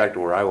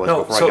where I was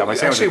No, before I so got my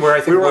sandwich. actually, where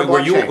I think we were on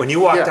blockchain. when you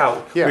walked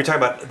out, yeah. we were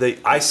talking about the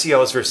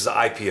ICOs versus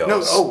IPOs.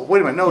 No, oh,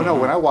 wait a minute. No.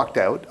 When I walked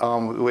out,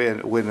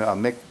 when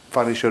Mick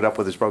finally showed up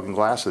with his broken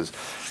glasses,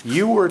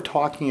 you were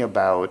talking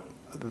about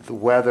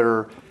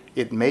whether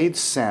it made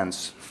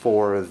sense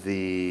for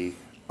the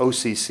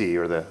OCC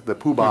or the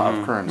poobah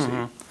of currency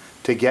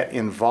to get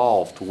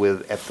involved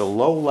with at the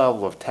low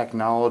level of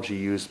technology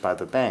used by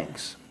the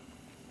banks.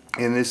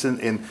 And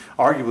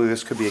arguably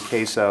this could be a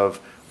case of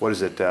what is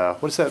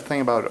that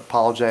thing about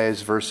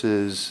apologize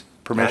versus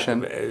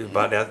permission?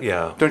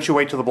 Yeah. Don't you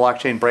wait till the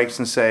blockchain breaks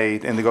and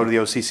they go to the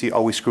OCC,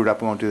 oh, we screwed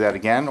up, we won't do that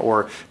again?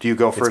 Or do you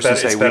go first and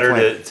say, It's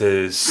better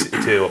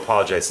to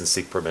apologize and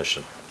seek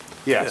permission.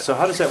 Yeah, so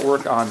how does that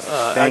work on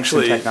banks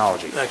and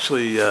technology?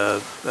 Actually,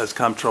 as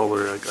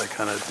comptroller, I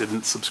kind of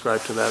didn't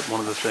subscribe to that. One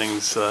of the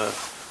things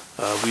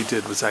we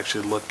did was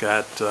actually look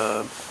at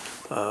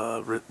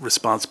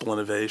responsible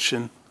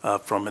innovation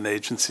from an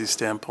agency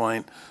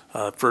standpoint.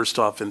 First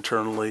off,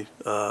 internally,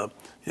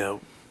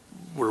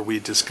 were we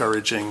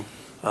discouraging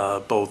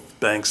both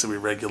banks that we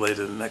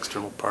regulated and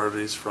external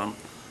parties from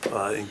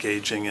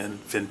engaging in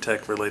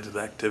fintech-related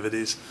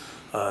activities?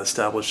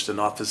 Established an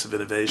Office of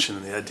Innovation,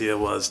 and the idea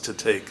was to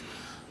take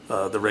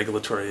the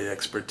regulatory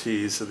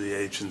expertise of the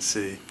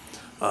agency,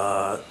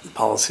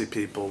 policy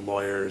people,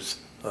 lawyers,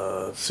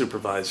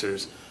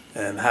 supervisors,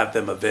 and have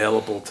them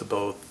available to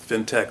both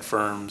fintech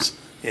firms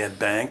and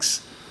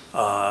banks.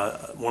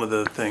 One of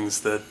the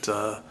things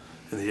that,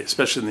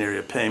 especially in the area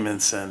of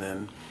payments and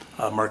in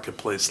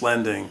marketplace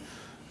lending,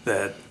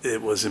 that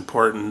it was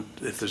important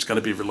if there's going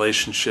to be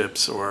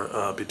relationships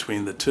or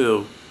between the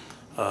two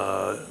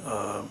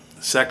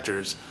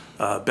sectors,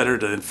 better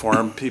to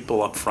inform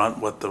people up front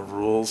what the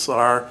rules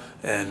are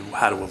and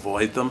how to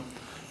avoid them.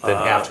 Then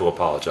have to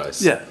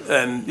apologize. Yeah,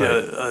 and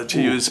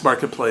to use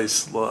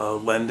marketplace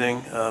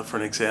lending for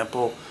an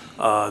example,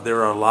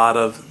 there are a lot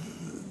of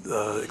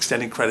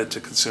extending credit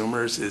to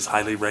consumers is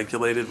highly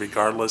regulated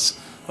regardless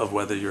of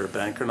whether you're a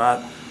bank or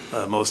not.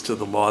 Most of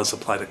the laws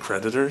apply to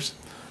creditors.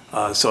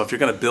 So if you're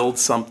going to build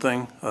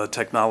something,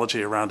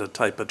 technology around a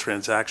type of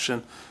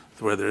transaction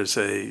where there's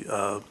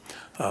a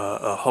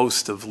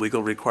host of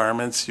legal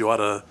requirements, you ought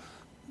to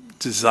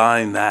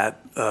design that,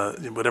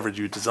 whatever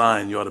you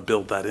design, you ought to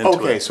build that into it.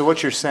 Okay, so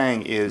what you're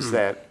saying is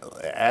that,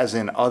 as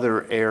in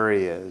other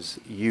areas,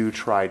 you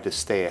tried to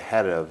stay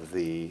ahead of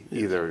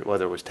either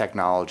whether it was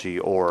technology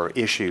or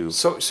issue.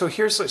 So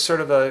here's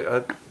sort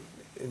of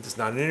it's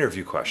not an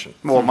interview question.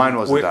 Well, mine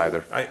wasn't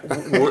either.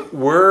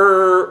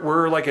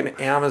 We're like an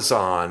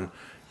Amazon,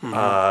 and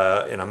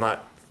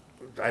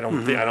I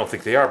don't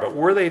think they are, but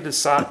were they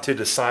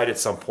decide at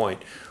some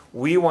point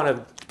we want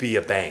to be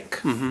a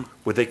bank?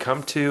 Would they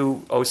come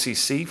to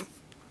OCC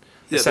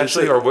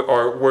essentially,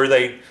 or were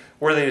they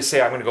to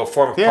say I'm going to go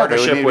form a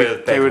partnership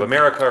with Bank of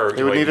America or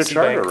they would need a ABC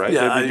charter, Bank? right?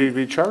 Yeah, They would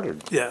be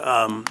chartered.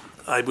 Yeah,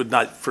 I would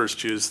not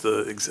first use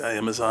the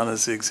Amazon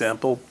as the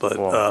example, but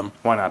Well,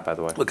 why not, by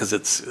the way? because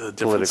it's a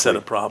different set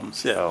of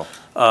problems. Yeah.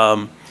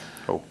 Oh.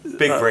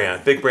 Big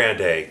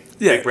brand A,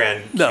 Yeah, big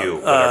brand Q, no,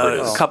 whatever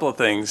it is. a couple of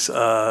things.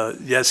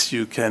 Yes,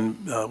 you can.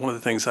 One of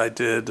the things I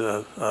did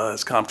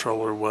as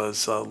comptroller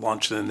was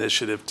launch an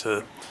initiative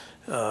to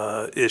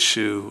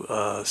issue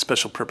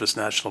special purpose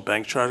national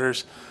bank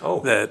charters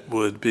that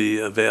would be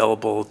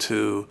available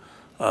to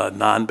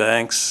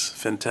non-banks,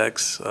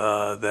 fintechs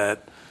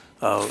that.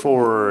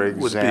 For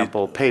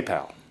example,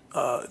 PayPal.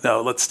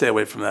 No, let's stay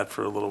away from that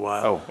for a little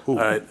while. Oh, all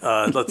right.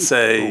 Let's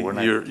say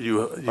Ooh,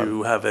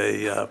 you have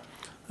a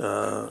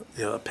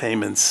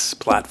payments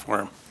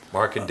platform.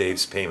 Mark and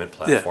Dave's payment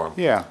platform.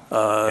 Yeah.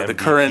 The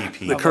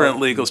current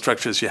legal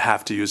structure is you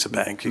have to use a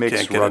bank. You Mixed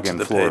can't get rug into and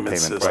the floor payment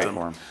payment system.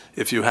 platform.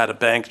 If you had a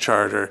bank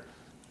charter,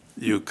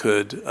 you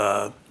could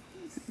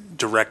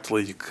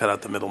directly you cut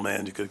out the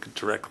middleman. You could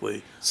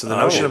directly. So the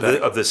notion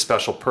of this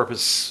special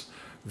purpose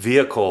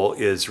vehicle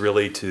is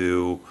really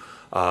to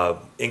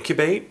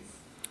incubate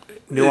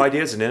new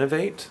ideas and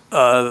innovate?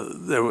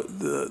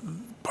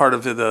 Part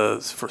of the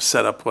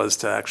setup was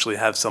to actually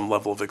have some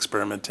level of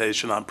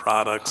experimentation on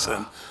products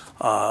and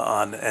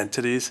on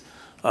entities.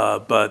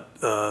 But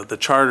the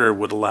charter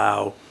would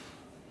allow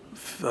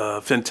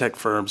fintech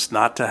firms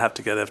not to have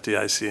to get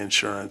FDIC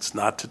insurance,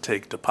 not to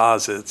take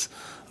deposits,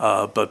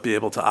 but be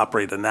able to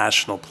operate a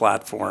national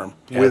platform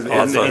With-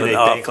 off in a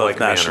off bank-like of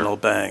National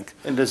manner. Bank.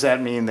 And does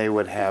that mean they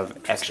would have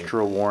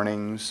extra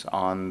warnings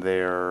on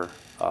their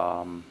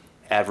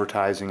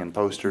advertising and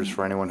posters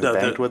for anyone who No,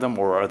 banked with them?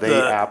 Or are they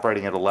the-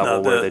 operating at a No,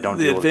 level where they don't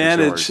deal with The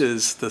advantage consumers?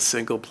 is the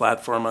single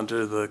platform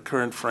under the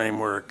current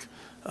framework.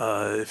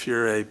 If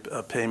you're a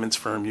payments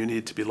firm, you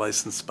need to be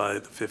licensed by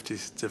the 50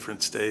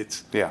 different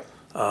states. Yeah.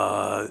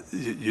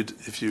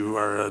 If you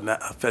are a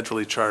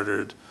federally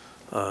chartered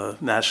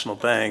national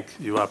bank,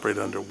 you operate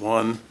under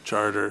one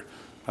charter,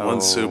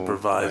 one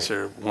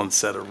supervisor, one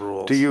set of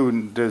rules.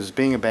 Does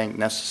being a bank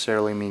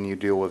necessarily mean you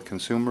deal with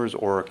consumers,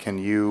 or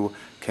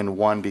can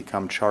one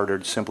become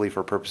chartered simply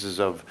for purposes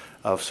of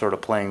sort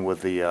of playing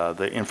with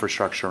the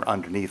infrastructure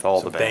underneath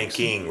all the banks?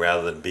 Banking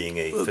rather than being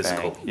a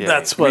physical. Yeah,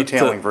 That's what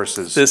retailing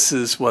versus. This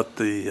is what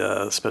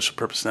the special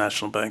purpose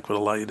national bank would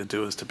allow you to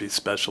do, is to be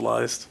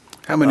specialized.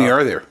 How many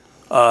are there?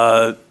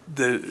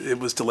 It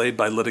was delayed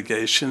by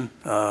litigation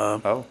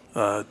Oh.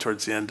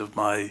 towards the end of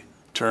my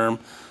term.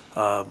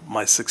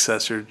 My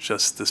successor,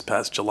 just this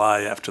past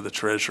July, after the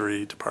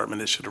Treasury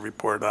Department issued a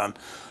report on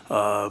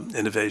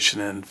innovation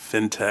in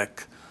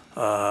fintech,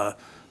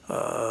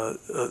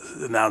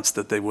 announced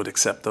that they would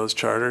accept those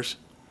charters.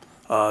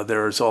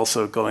 There is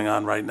also going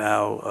on right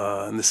now,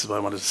 and this is why I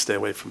wanted to stay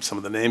away from some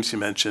of the names you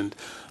mentioned.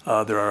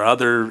 There are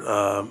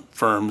other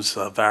firms,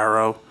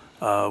 Varo,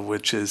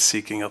 which is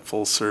seeking a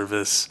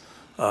full-service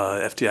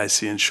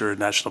FDIC-insured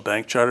national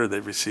bank charter.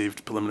 They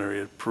received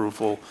preliminary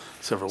approval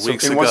several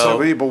weeks And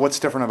ago. but what's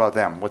different about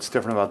them? What's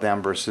different about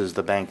them versus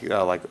the bank,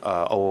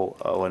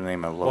 what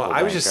name of local Well,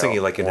 I was bank, just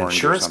thinking like an Orange or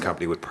insurance something?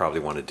 company would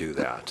probably want to do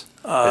that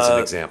as an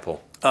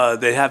example.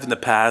 They have in the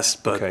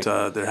past, but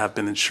Okay. there have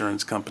been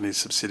insurance company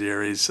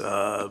subsidiaries,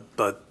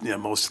 but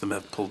most of them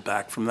have pulled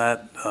back from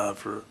that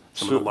for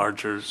some of the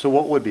larger. So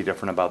what would be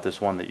different about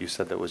this one that you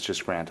said that was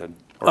just granted,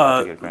 or about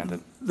to get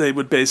granted? They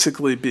would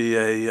basically be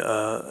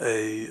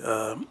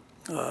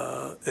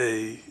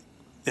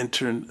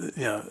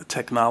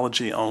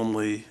technology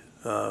only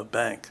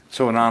bank.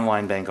 So an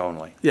online bank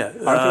only? Yeah.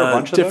 Aren't there a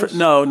bunch of different?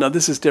 those? No,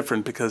 this is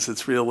different because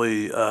it's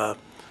really,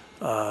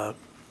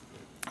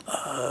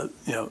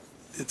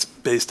 it's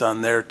based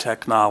on their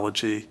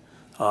technology.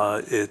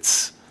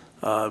 It's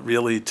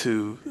really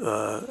to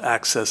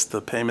access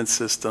the payment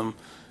system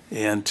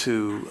and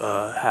to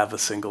have a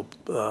single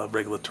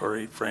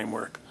regulatory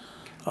framework.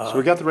 So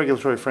we got the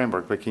regulatory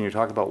framework, but can you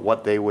talk about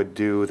what they would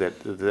do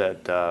that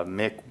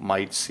Mick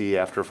might see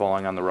after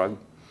falling on the rug?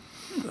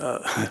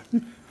 I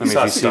mean, if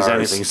saw he sees stars.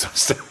 anything, he saw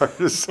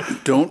stars.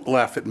 Don't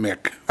laugh at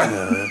Mick.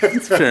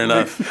 Fair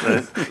enough.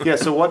 Right? Yeah,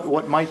 so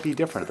what might be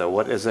different, though?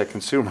 What, as a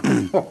consumer,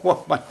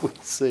 what might we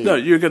see? No,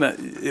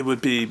 it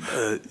would be,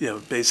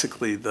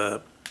 basically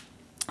the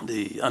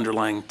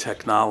underlying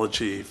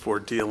technology for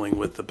dealing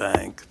with the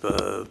bank,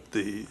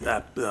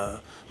 the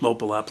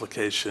mobile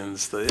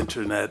applications, the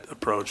internet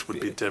approach would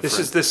be different.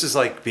 This is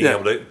like being Yeah.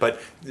 able to, but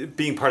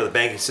being part of the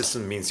banking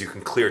system means you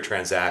can clear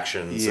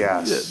transactions.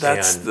 Yes.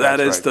 And- That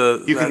is Right.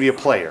 the. You can that- be a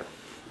player.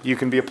 You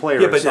can be a player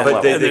Yeah, at but, some but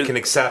level. they And can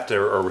accept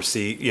or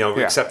receive,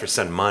 accept or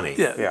send money.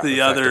 Yeah, the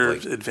other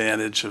effectively.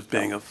 advantage of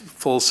being a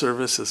full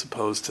service as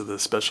opposed to the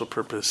special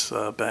purpose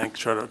bank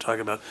charter I'm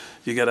talking about,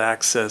 you get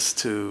access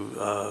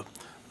to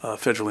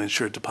federally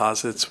insured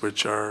deposits,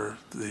 which are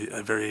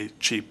a very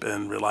cheap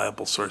and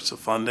reliable source of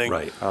funding.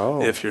 Right.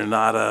 Oh. If you're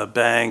not a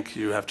bank,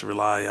 you have to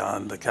rely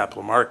on the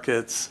capital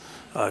markets,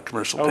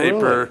 commercial Oh,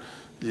 paper.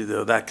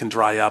 That can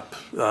dry up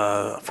for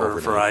a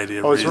Overnight. variety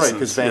of Oh, it's reasons. right,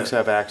 because banks Yeah.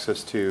 have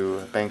access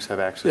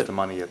Yeah. to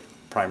money at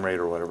prime rate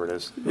or whatever it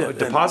is. Yeah, and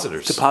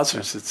depositors.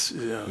 Depositors, it's,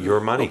 Your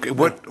money. Okay,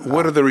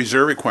 what are the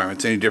reserve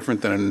requirements? Any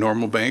different than a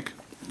normal bank?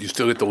 You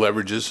still get the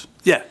leverages?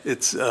 yeah,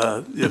 it's,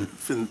 in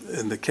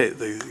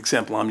the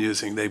example I'm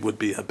using, they would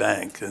be a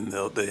bank, and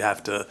they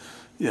have to,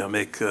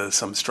 make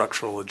some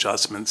structural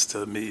adjustments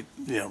to meet,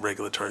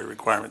 regulatory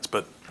requirements.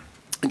 But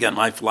again,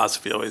 my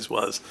philosophy always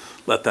was,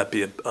 let that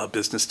be a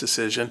business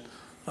decision.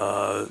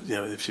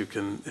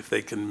 If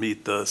they can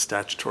meet the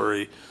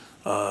statutory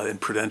and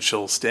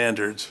prudential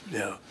standards,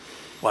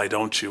 why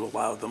don't you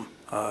allow them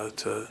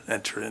to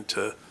enter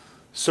into?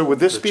 So would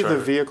this The be the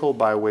charter. vehicle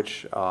by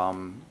which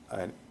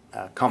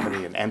a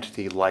company, an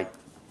entity like,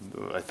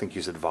 I think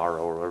you said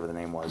Varo or whatever the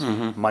name was,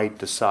 might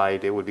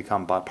decide it would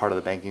become part of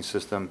the banking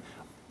system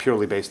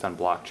purely based on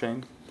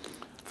blockchain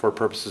for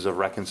purposes of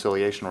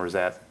reconciliation, or is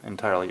that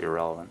entirely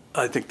irrelevant?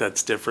 I think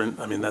that's different.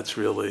 I mean, that's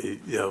really,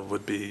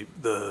 would be,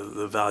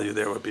 the value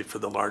there would be for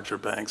the larger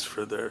banks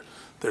for their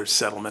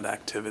settlement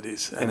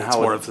activities. And And it's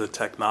how more would- of the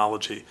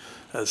technology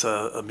as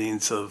a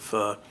means of,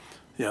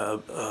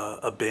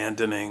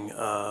 abandoning,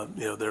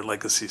 their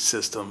legacy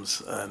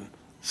systems and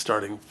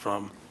starting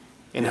from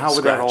And how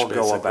would that all scratch,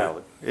 go basically.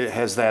 about?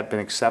 Has that been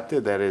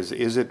accepted? That is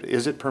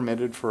it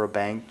permitted for a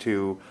bank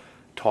to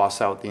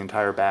toss out the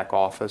entire back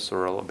office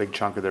or a big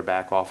chunk of their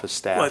back office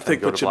staff Well, I and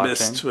think go what to you blockchain?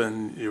 missed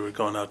when you were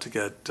going out to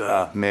get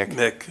Mick.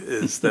 Mick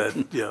is that,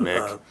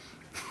 Mick.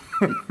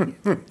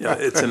 Yeah,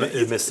 it's an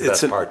You missed the it's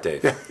best an, part,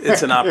 Dave.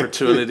 It's an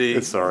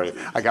opportunity. Sorry,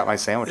 I got my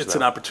sandwich It's though.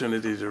 an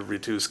opportunity to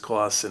reduce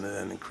costs and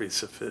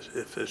increase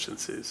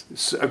efficiencies.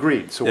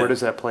 Agreed. So where Yeah. does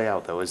that play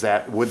out, though? Would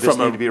this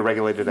From a- need to be a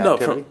regulated No,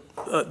 activity?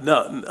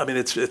 no. I mean,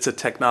 it's a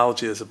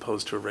technology as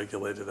opposed to a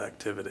regulated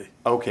activity.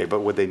 Okay, but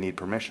would they need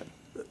permission?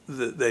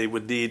 They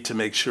would need to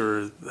make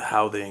sure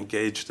how they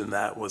engaged in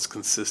that was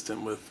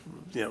consistent with,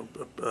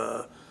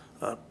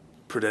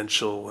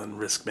 prudential and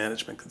risk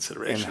management And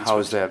considerations. how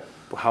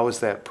is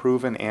that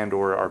proven,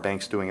 and/or are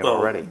banks doing it Well,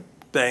 already?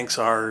 Banks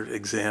are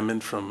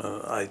examined from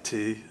an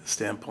IT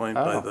standpoint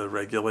by Oh. the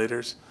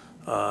regulators,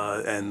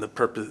 and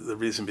the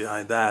reason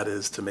behind that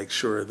is to make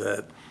sure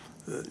that,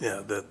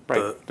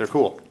 Right, they're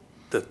cool.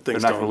 that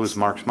things not don't. gonna lose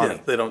Mark's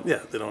money. They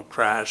don't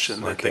crash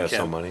and Mark that they has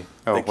can't. some money.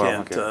 Oh, They well,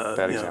 can't, okay,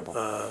 bad example.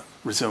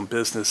 resume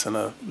business in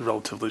a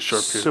relatively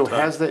short period So of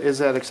time. is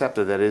that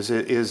accepted? That is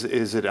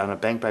it on a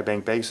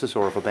bank-by-bank basis,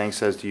 or if a bank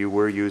says to you,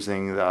 we're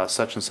using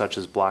such and such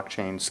as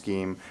blockchain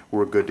scheme,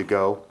 we're good to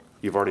go?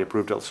 You've already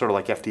approved it, sort of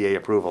like FDA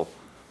approval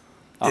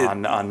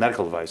on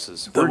medical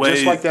devices. We're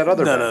just like that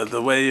other No, bank.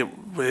 the way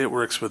it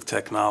works with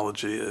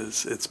technology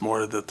is it's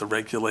more that the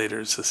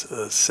regulators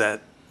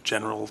set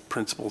general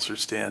principles or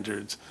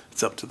standards.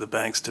 It's up to the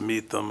banks to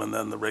meet them, and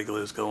then the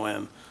regulators go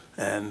in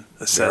and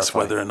assess Verify.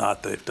 whether or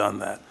not they've done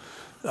that.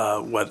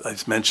 What I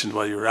mentioned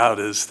while you were out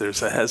is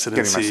there's a Getting my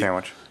hesitancy.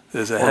 sandwich.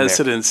 There's a Or Nick.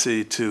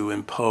 hesitancy to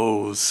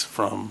impose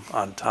from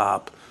on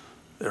top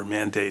or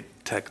mandate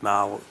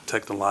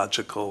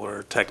technological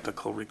or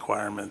technical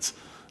requirements.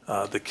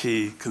 The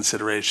key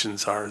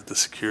considerations are the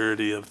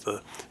security of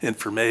the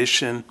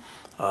information,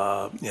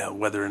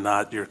 whether or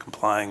not you're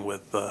complying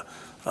with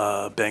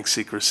bank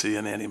secrecy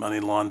and anti-money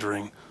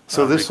laundering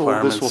So this will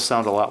requirements.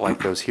 sound a lot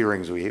like those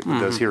hearings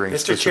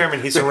Mr.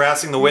 Chairman, he's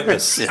harassing the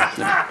witness.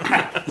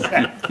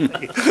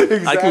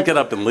 I can get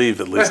up and leave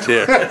at least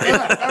here.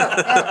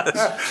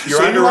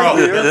 You're under oath.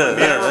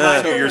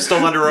 Remind you, you're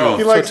still under oath.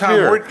 He likes So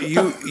Tom,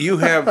 beer. you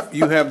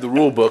have the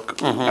rule book.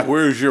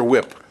 Where's your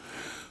whip?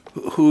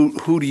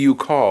 Who do you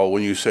call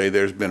when you say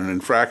there's been an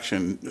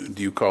infraction?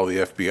 Do you call the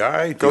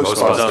FBI? Do you call-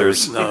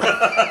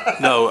 Ghostbusters.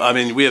 No, I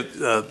mean, we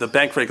have, the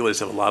bank regulators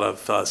have a lot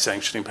of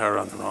sanctioning power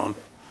on their own.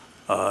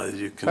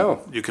 You Oh.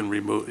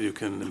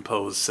 can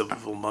impose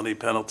civil money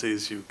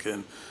penalties, you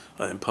can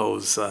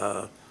impose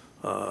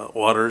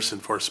orders,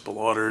 enforceable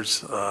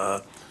orders.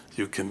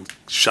 You can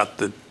shut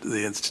the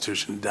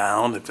institution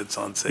down if it's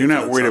unsafe. You're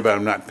not and worried so- about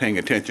them not paying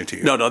attention to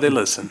you? No, they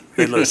listen.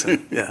 They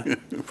listen, yeah.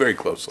 Very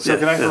closely. So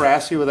can I Yeah.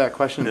 harass you with that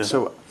question?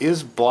 So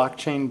is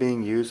blockchain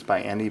being used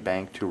by any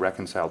bank to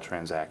reconcile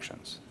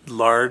transactions?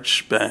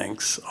 Large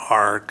banks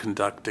are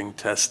conducting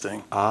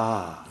testing.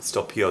 It's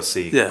still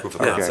POC, Yeah, proof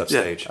of yeah, concept yeah.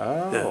 stage.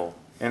 Oh.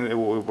 And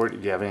do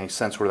you have any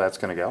sense where that's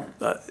going to go?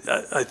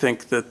 I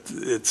think that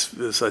it's,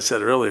 as I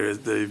said earlier,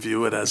 they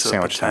view it as a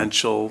Sandwich time.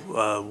 potential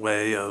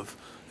way of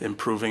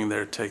improving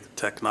their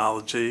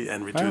technology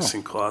and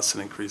reducing costs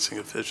and increasing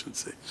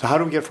efficiency. So how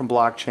do we get from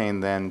blockchain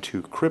then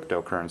to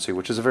cryptocurrency,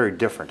 which is a very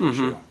different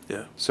issue?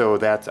 Yeah. So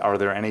are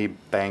there any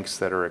banks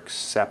that are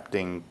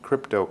accepting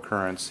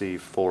cryptocurrency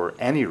for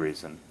any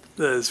reason?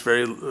 There's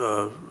very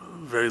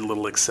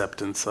little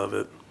acceptance of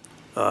it.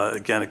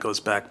 Again, it goes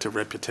back to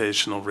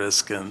reputational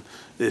risk and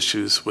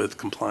issues with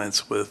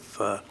compliance with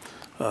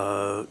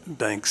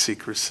bank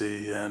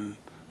secrecy and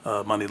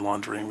money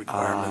laundering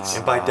requirements.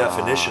 And by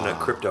definition, a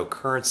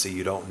cryptocurrency,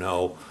 you don't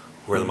know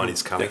where the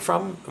money's coming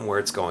from and where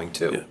it's going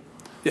to.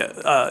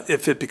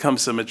 If it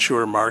becomes a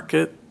mature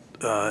market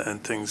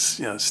and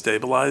things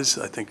stabilize,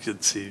 I think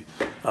you'd see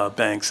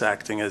banks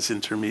acting as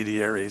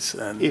intermediaries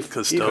and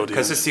custodians.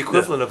 Because it's the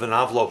equivalent of an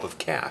envelope of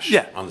cash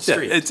on the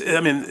street.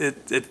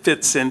 It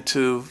fits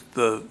into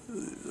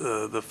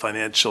the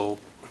financial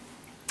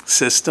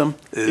system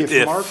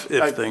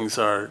if things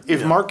are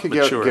If Mark could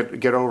mature.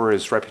 get over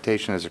his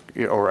reputation as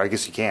or I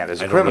guess he can't, as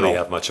a I don't criminal. really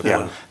have much of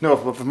one.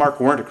 No, if Mark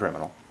weren't a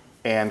criminal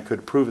and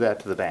could prove that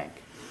to the bank,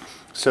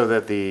 so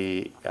that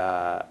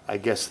I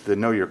guess the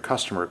know your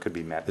customer could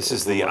be met. This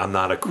is the I'm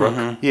not a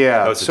crook.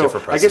 Yeah, That was a so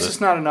different I guess precedent.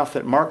 it's not enough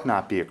that Mark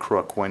not be a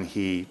crook when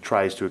he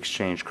tries to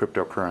exchange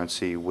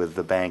cryptocurrency with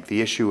the bank.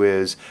 The issue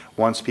is,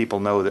 once people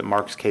know that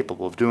Mark's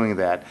capable of doing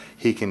that,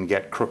 he can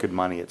get crooked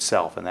money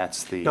itself, and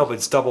that's the... No, but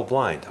it's double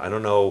blind. I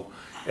don't know,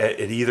 at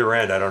either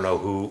end, I don't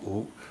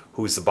know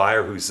who's the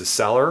buyer, who's the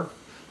seller.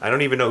 I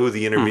don't even know who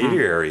the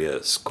intermediary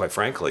is, quite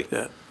frankly.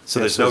 Yeah. So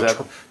Yeah, there's so no,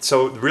 that-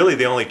 so really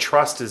the only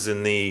trust is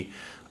in the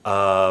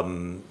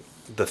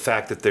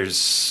fact that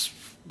there's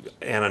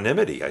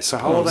anonymity, I So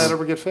suppose. how will that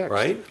ever get fixed?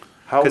 Right?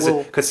 How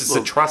will... Because it's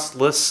a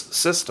trustless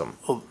system.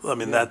 Well, I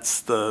mean,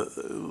 that's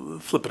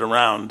flip it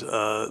around.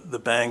 The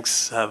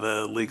banks have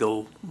a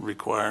legal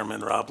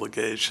requirement or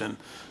obligation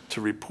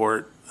to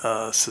report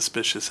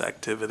suspicious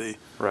activity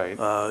Right.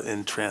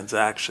 in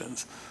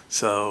transactions.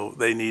 So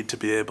they need to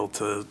be able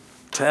to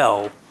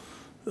tell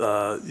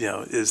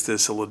is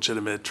this a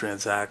legitimate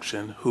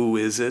transaction? Who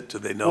is it? Do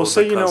they know Well, the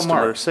say you know customer?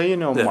 Mark, say you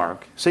know Yeah.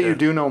 Mark, say Yeah. you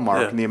do know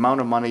Mark, Yeah. and the amount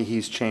of money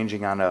he's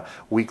changing on a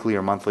weekly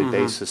or monthly Mm-hmm.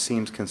 basis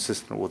seems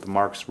consistent with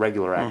Mark's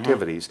regular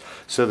activities.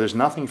 So there's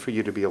nothing for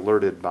you to be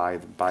alerted by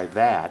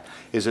that.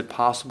 Is it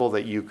possible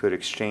that you could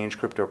exchange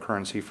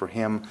cryptocurrency for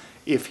him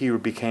if he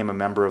became a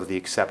member of the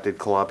accepted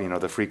club,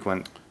 the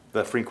frequent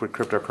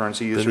cryptocurrency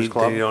Then users you,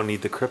 club? then you don't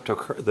need the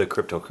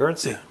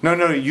cryptocurrency.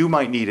 No, you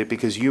might need it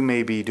because you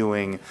may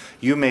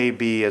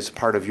be as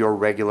part of your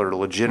regular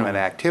legitimate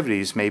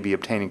activities, may be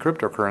obtaining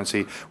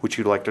cryptocurrency, which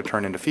you'd like to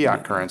turn into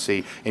fiat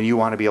currency, and you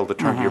want to be able to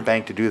turn to your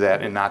bank to do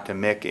that and not to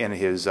Mick in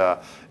his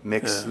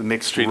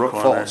mixed Street fall,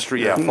 corner.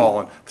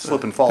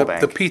 slip and fall The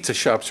bank. pizza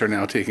shops are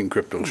now taking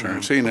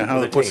cryptocurrency. Now,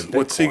 They're taking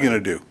what's he Bitcoin. going to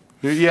do?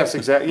 Yes,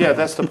 exactly. Yeah,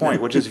 that's the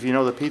point, which is if you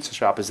know the pizza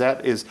shop, is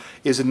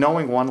it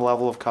knowing one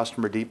level of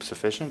customer deep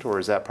sufficient, or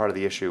is that part of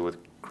the issue with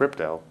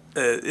crypto?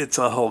 It's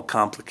a whole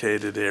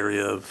complicated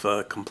area of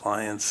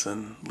compliance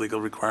and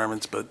legal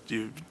requirements, but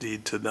you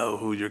need to know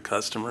who your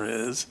customer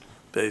is,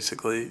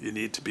 basically. You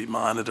need to be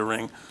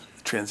monitoring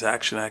the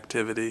transaction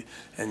activity,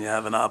 and you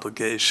have an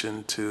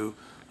obligation to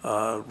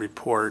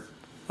report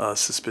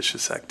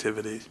suspicious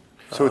activity.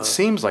 So it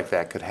seems like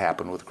that could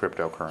happen with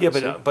cryptocurrency.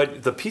 Yeah,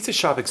 but the pizza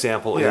shop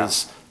example Yeah.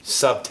 is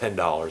sub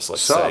 $10,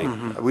 let's Sub. say.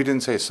 We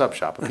didn't say sub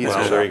shop. A pizza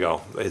Well, shop. there you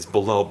go. It's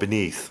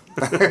beneath.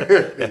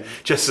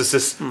 Just as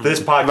this podcast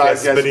is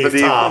Podcast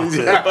beneath Tom.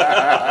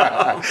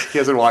 He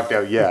hasn't walked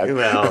out yet.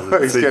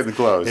 Well, He's getting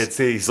close.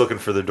 He's looking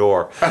for the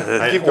door Keep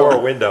or a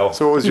going. window.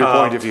 So what was your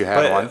point if you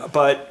had one?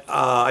 But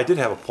I did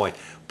have a point.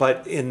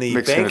 But in the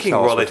Mick's gonna banking tell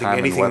us world, what I think time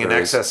and anything in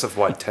weather is. excess of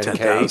 10K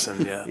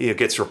 10,000, yeah.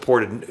 Gets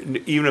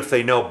reported, even if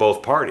they know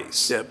both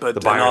parties. Yeah, but the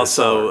then buyer and the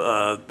seller.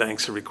 also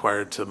banks are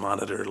required to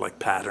monitor like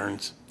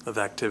patterns of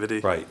activity.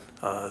 Right.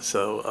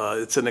 So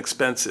it's an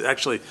expensive,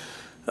 actually,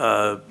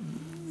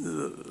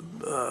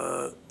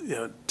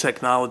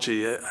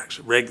 technology,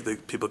 actually, the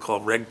people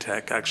call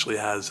RegTech actually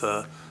has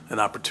an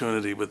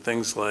opportunity with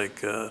things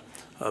like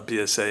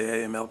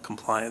BSA, AML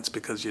compliance,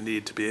 because you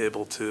need to be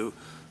able to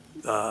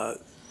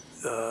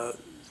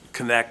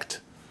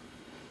connect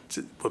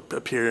to what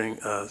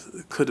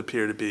could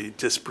appear to be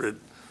disparate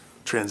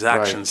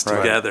transactions Right,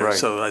 right, together. right,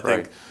 So I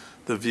think right.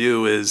 the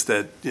view is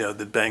that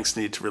the banks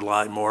need to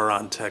rely more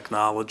on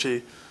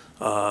technology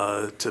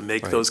to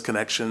make those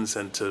connections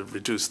and to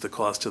reduce the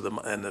cost of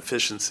and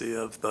efficiency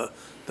of the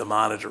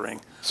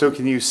monitoring. So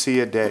can you see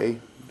a day?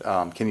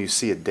 Can you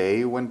see a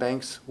day when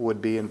banks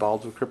would be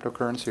involved with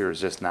cryptocurrency, or is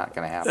this not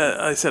going to happen?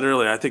 I said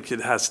earlier, I think it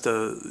has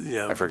to,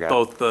 I forgot.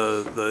 both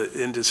the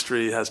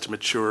industry has to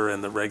mature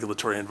and the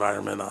regulatory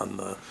environment on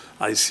the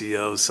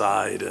ICO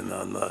side and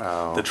on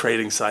the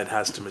trading side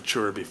has to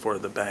mature before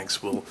the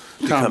banks will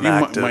Tom, become you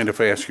active. mind if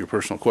I ask you a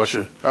personal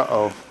question?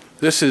 Uh-oh.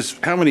 This is,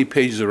 how many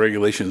pages of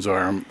regulations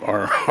are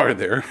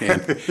there,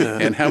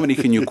 and how many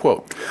can you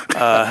quote?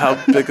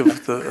 How big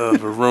of a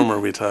room are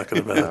we talking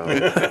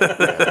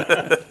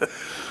about?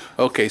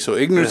 Okay, so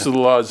ignorance of the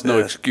law is no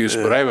excuse,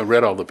 but I haven't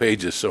read all the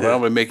pages, so how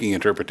am I making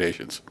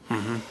interpretations?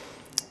 Mm-hmm.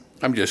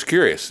 I'm just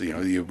curious.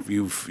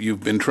 You've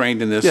been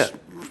trained in this. Yeah.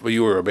 Well,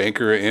 you were a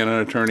banker and an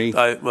attorney,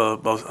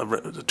 Both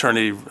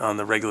attorney on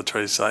the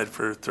regulatory side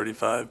for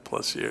 35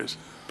 plus years.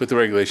 but the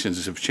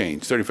regulations have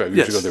changed. 35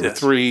 years Yes, ago, there were yes,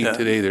 3. yeah.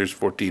 Today, there's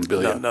 14 No,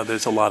 billion. no,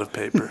 there's a lot of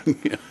paper.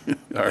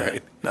 All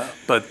right. No,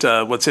 but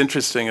what's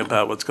interesting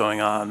about what's going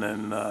on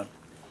in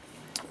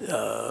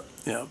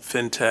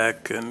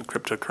fintech and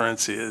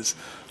cryptocurrency is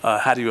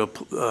how do you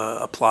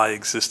apply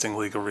existing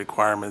legal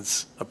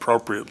requirements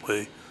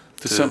appropriately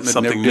to something that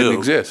something never didn't new?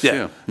 exist,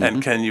 yeah.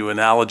 And can you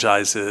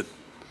analogize it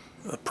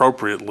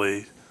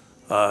appropriately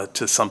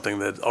to something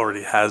that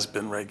already has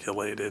been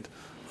regulated?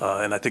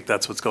 And I think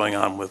that's what's going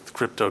on with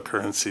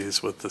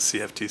cryptocurrencies with the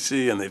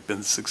CFTC, and they've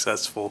been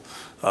successful,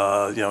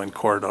 in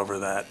court over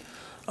that.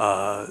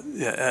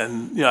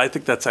 I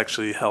think that's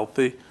actually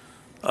healthy.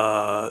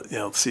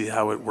 See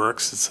how it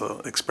works. It's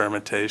an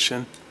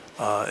experimentation,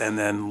 and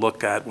then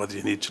look at whether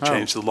you need to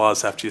change the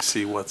laws after you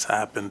see what's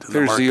happened in the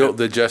There's market.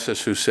 the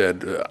justice who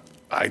said,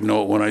 I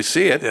know it when I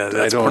see it. Yeah, I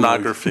that's don't know."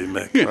 pornography,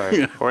 Mick.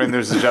 Right. And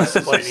there's the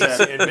justice. Well,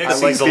 and Mick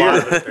sees a lot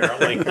of it,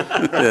 apparently.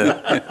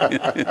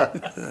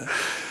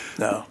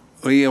 No.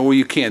 Well,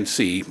 you can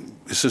see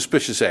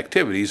suspicious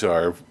activities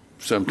are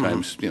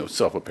sometimes,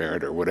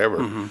 self-apparent or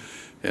whatever.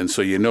 And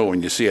so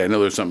when you see, I know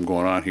there's something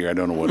going on here, I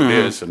don't know what it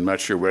is, I'm not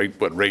sure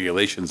what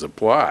regulations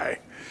apply.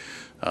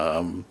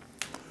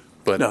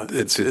 But No, it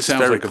it's sounds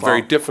very like a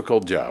very clom-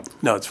 difficult job.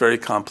 No, it's very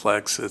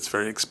complex. It's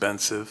very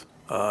expensive.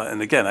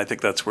 And again, I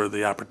think that's where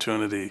the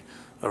opportunity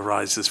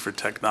arises for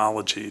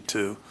technology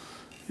to,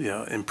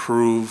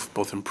 improve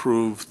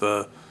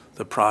the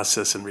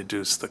process and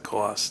reduce the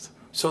cost.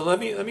 So let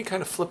me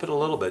kind of flip it a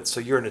little bit. So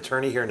you're an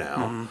attorney here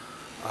now.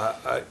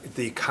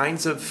 The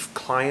kinds of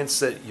clients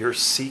that you're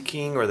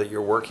seeking or that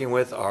you're working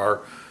with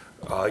are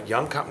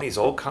young companies,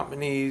 old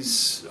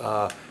companies,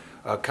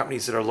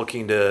 companies that are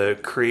looking to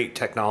create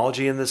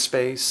technology in this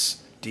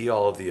space. D,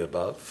 all of the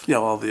above. Yeah,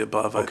 all the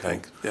above, Okay. I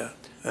think. Yeah.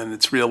 And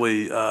it's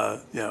really,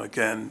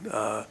 again,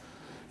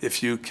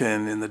 if you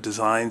can, in the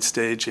design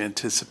stage,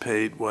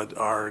 anticipate what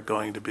are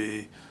going to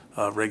be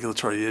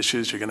regulatory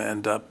issues, you're going to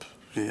end up,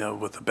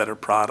 with a better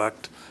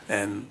product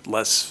and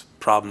less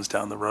problems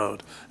down the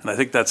road. And I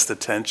think that's the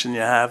tension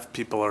you have.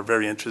 People are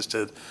very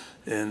interested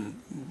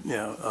in,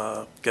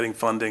 getting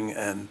funding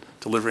and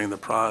delivering the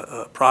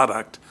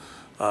product.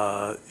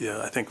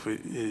 I think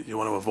you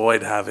want to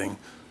avoid having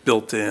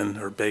built-in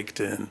or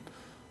baked-in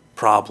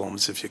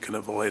problems if you can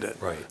avoid it.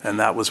 Right. And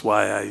that was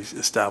why I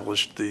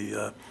established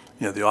the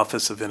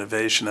Office of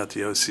Innovation at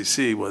the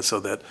OCC, was so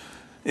that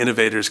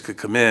innovators could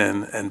come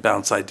in and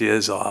bounce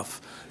ideas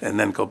off and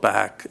then go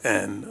back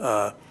and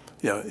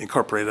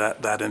incorporate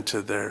that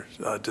into their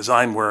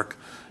design work,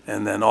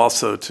 and then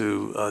also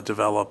to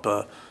develop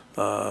a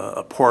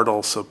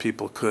portal so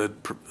people could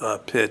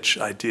pitch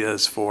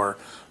ideas for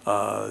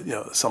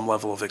some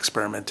level of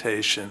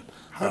experimentation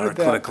or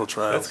clinical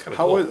trials.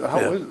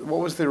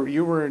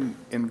 You were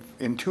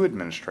in two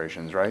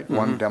administrations, right?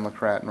 One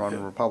Democrat and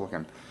one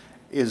Republican.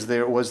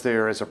 Was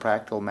there, as a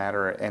practical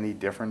matter, any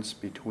difference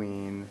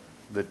between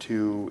the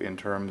two in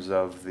terms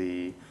of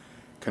the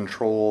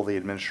control the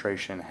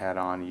administration had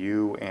on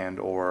you and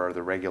or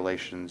the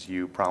regulations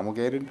you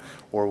promulgated,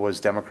 or was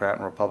Democrat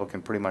and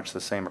Republican pretty much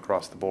the same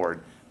across the board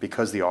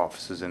because the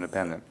office is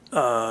independent?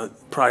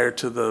 Prior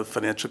to the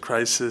financial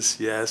crisis,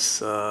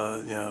 yes.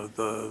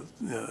 I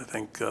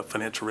think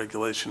financial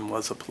regulation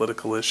was a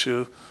political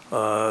issue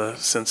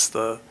since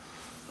the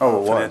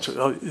financial.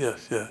 Oh, yeah.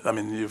 I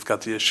mean, you've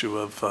got the issue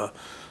of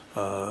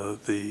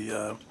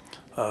the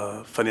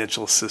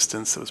financial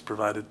assistance that was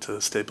provided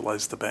to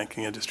stabilize the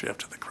banking industry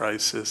after the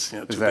crisis.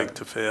 Too big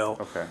to fail.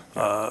 Okay.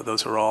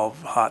 Those are all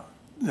hot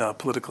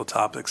political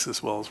topics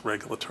as well as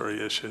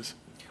regulatory issues.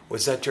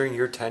 Was that during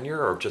your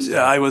tenure or just?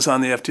 Yeah, I was on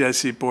the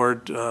FDIC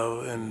board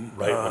when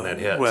that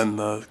hit. When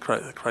the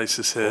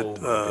crisis hit.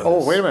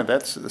 Wait a minute.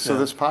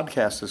 This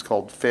podcast is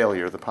called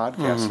Failure. The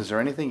podcast. Is there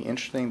anything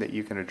interesting that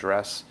you can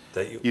address?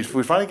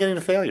 We're finally getting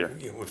to failure.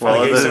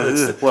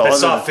 I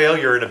saw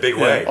failure in a big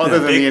way. Other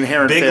than the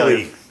inherent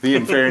failure, the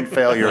inherent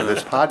failure of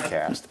this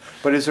podcast.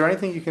 But is there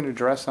anything you can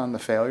address on the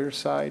failure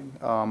side?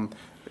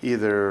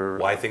 Either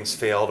why things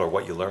failed or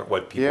what you learn,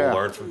 what people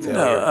learn from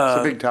failure. It's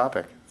a big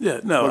topic.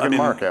 Yeah, no, Look at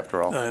Mark,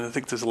 after all. I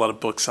think there's a lot of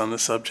books on the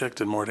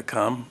subject and more to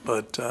come.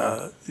 But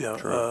a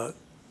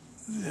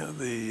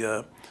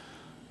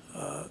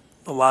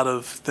lot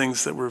of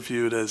things that were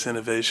viewed as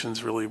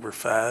innovations really were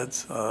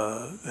fads.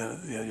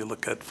 You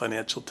look at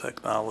financial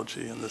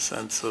technology in the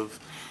sense of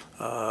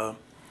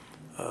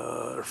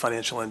or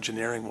financial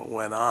engineering, what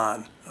went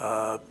on.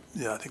 I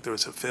think there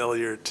was a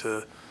failure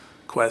to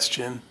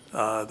question.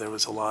 There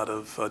was a lot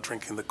of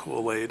drinking the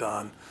Kool-Aid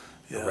on.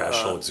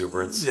 Irrational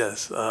exuberance.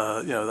 Yes.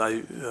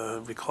 I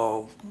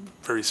recall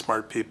very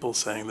smart people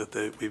saying that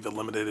we've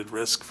eliminated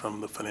risk from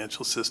the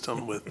financial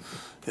system with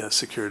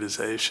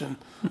securitization.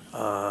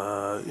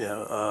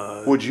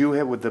 Would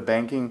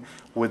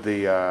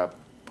the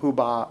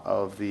poobah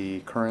of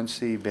the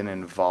currency been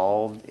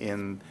involved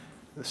in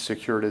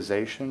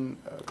securitization,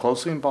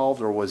 closely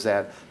involved, or was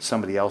that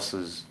somebody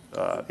else's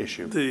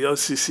issue? The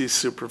OCC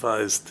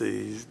supervised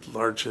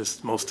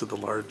most of the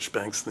large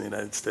banks in the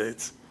United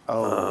States.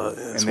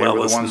 As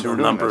well as a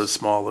number of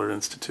smaller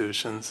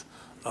institutions.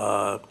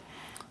 Also,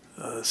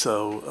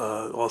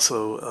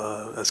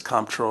 as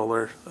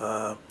comptroller,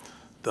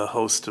 the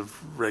host of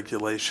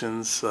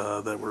regulations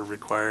that were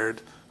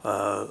required,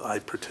 I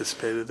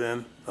participated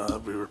in.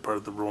 We were part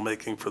of the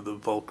rulemaking for the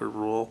Volcker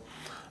Rule,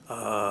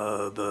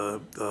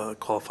 the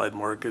qualified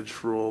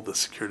mortgage rule, the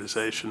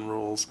securitization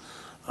rules.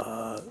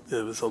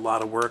 It was a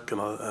lot of work and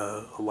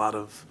a lot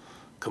of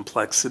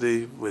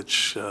complexity,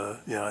 which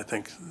I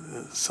think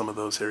some of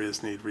those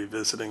areas need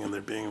revisiting, and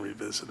they're being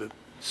revisited.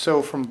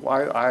 So from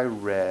what I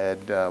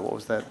read, what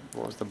was the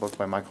book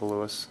by Michael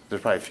Lewis?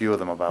 There's probably a few of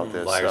them about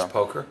this. Liar's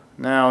Poker?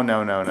 No.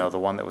 The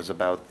one that was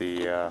about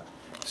the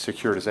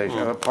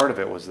securitization. Part of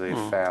it was the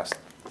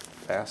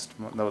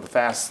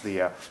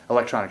the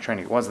electronic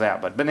trading. It wasn't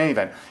that, but in any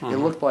event, it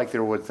looked like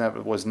there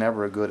was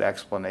never a good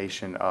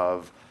explanation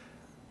of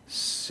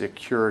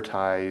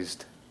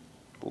securitized.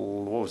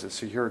 What was it?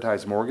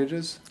 Securitized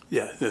mortgages?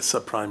 Yeah,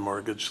 subprime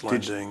mortgage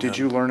lending. Did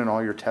you learn in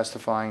all your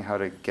testifying how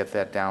to get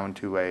that down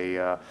to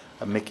a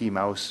Mickey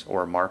Mouse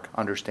or Mark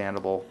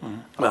understandable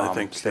I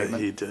think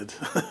statement? he did.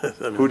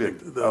 Who did?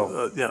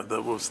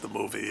 That was the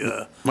movie.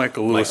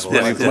 Michael Lewis,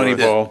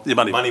 Moneyball.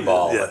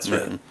 Moneyball. That's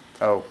right.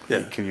 Oh,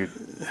 can you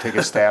take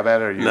a stab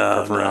at it, or you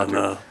prefer not to?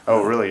 No.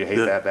 Oh, really? You hate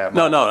that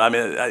much? No. I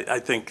mean, I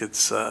think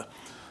it's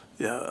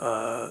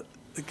again,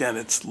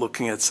 it's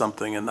looking at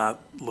something and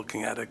not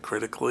looking at it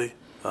critically.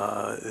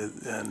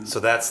 And so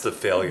that's the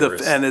failure.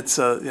 And it's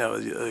an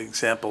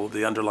example of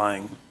the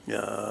underlying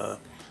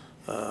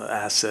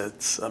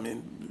assets. I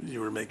mean,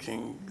 you were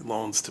making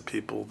loans to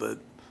people that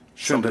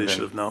somebody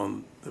should have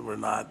known that were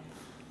not,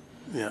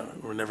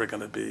 were never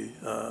going to be.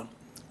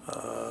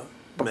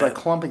 But by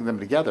clumping them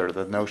together,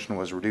 the notion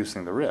was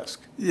reducing the risk.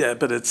 Yeah,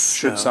 but it's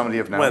should somebody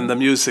have known? When the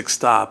music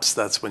stops,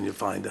 that's when you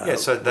find out. Yeah,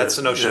 so that's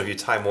the notion of you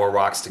tie more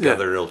rocks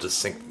together, it'll just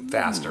sink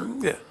faster.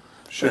 Yeah.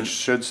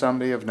 Should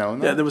somebody have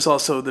known Yeah,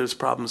 that? there's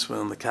problems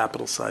on the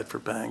capital side for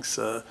banks.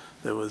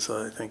 There was,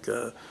 I think,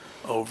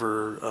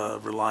 over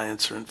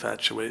reliance or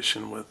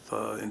infatuation with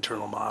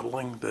internal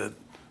modeling that,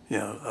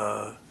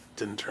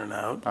 didn't turn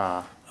out.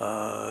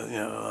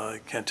 I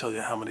can't tell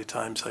you how many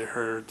times I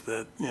heard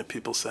that,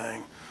 people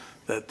saying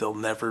that there'll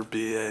never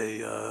be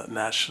a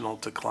national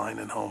decline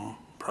in home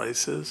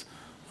prices.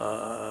 There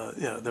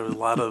were a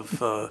lot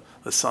of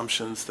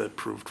assumptions that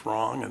proved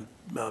wrong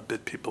and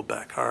bit people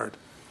back hard.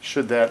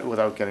 Should that,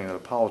 without getting into the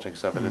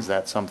politics of it, is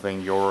that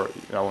something I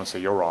won't say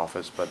your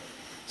office, but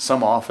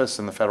some office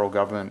in the federal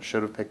government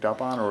should have picked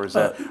up on, or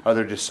are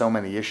there just so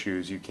many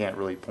issues you can't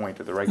really point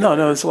to the regulators?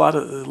 No, it's a lot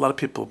of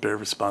people bear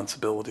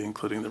responsibility,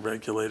 including the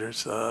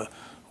regulators.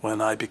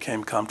 When I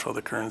became Comptroller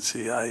of the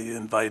Currency, I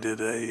invited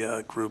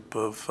a group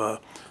of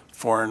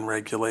foreign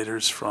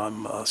regulators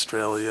from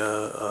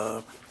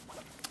Australia,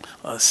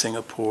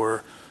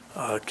 Singapore,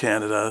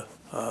 Canada,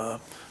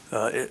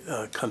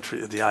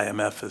 country, the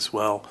IMF as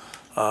well,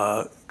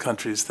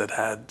 countries that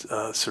had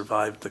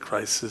survived the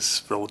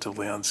crisis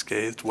relatively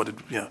unscathed.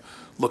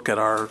 Look at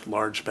our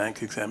large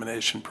bank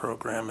examination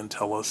program and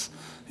tell us,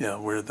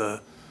 where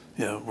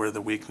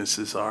the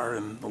weaknesses are,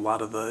 and a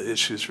lot of the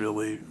issues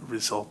really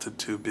resulted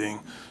to being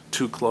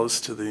too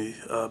close to the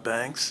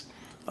banks,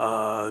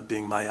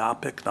 being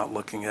myopic, not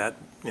looking at,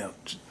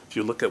 if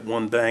you look at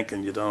one bank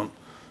and you don't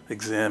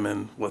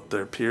examine what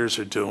their peers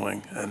are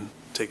doing and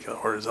take a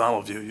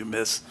horizontal view,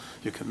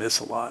 you can miss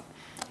a lot.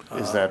 Go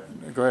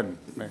ahead.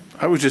 Nick.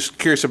 I was just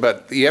curious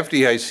about the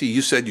FDIC.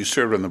 You said you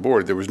served on the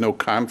board. There was no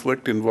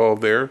conflict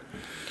involved there?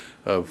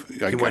 I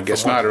went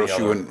guess from one not, to or the else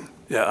you other. wouldn't.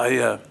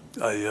 Yeah,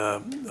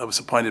 I was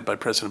appointed by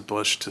President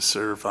Bush to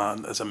serve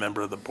as a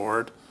member of the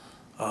board,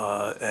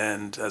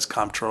 and as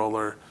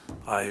comptroller,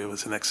 I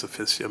was an ex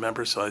officio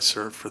member, so I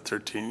served for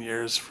 13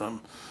 years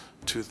from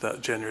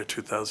January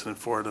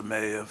 2004 to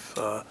May of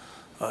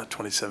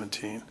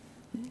 2017.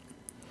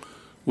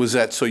 Was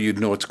that so you'd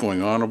know what's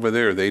going on over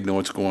there, or they'd know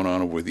what's going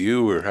on with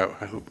you, or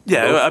how?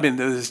 Yeah, both? I mean,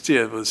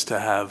 it was to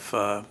have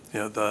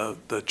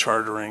the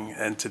chartering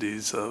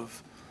entities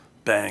of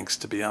banks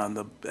to be on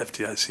the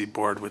FDIC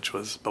board, which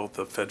was both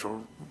the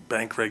federal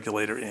bank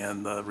regulator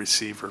and the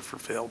receiver for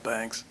failed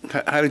banks.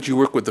 How did you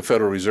work with the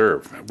Federal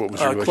Reserve? What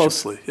was your relationship?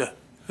 Closely, yeah.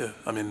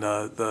 I mean,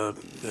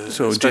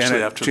 So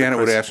especially after Janet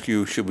would crisis. ask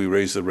you, should we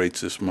raise the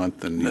rates this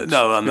month? And you'd-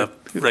 No, on the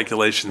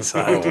regulation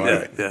side. all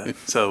right. Yeah.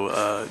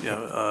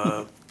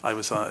 So,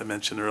 I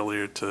mentioned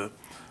earlier to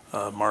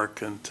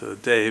Mark and to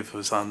Dave, who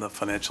was on the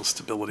Financial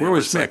Stability Where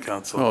was Oversight Mick?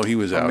 Council. Oh, he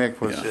was out. Mick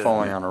was yeah.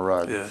 falling on a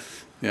rug. Yeah.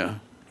 Yeah.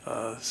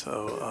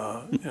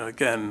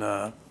 Again,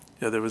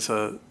 there was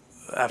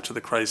after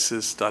the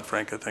crisis,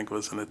 Dodd-Frank, I think,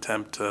 was an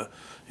attempt to,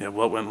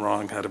 what went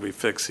wrong, how do we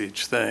fix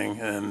each thing?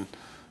 And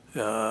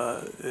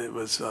it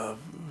was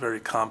very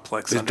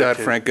complex. Is undertaking.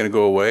 Dodd-Frank going to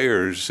go away,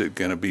 or is it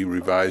going to be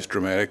revised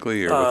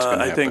dramatically, or what's going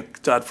to I happen?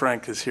 think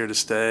Dodd-Frank is here to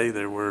stay.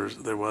 There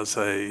was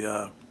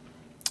a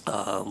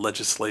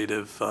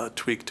legislative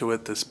tweak to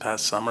it this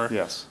past summer.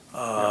 Yes.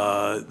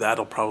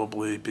 That'll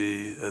probably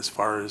be as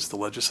far as the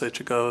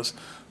legislature goes,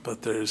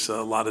 but there's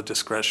a lot of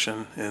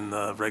discretion in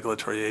the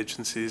regulatory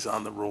agencies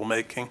on the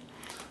rulemaking,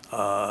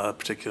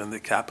 particularly in the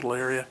capital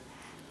area,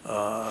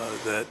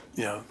 that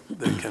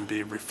there can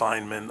be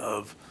refinement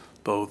of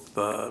both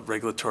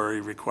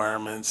regulatory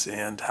requirements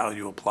and how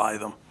you apply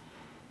them.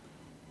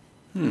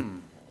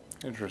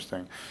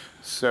 Interesting.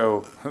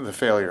 So the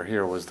failure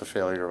here was the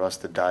failure of us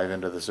to dive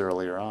into this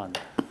earlier on.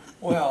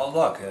 Well,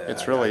 look,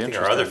 It's really I think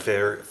our other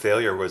interesting.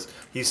 failure was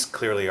he's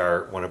clearly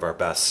one of our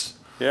best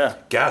Yeah.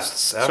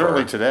 guests ever.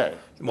 Certainly today.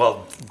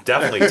 Well,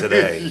 definitely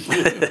today.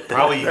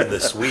 Probably even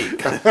this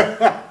week.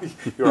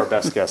 You're our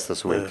best guest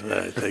this week.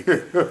 Thank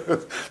you.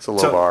 It's a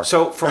low bar.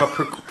 So from all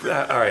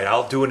right,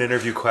 I'll do an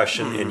interview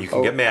question, and you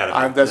can get mad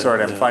at me. That's all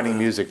right. I'm finding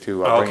music to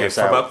bring Okay, us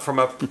out. from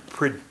a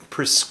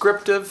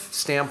prescriptive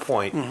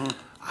standpoint,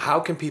 how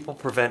can people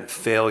prevent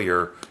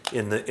failure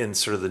in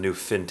sort of the new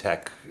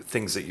fintech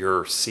things that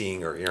you're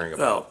seeing or hearing about?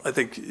 Well, I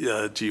think,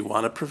 do you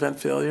want to prevent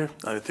failure?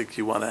 I think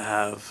you want to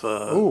have,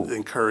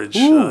 encourage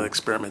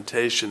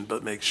experimentation,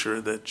 but make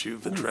sure that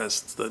you've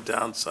addressed the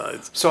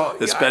downsides. So,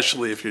 yeah,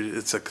 especially if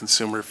it's a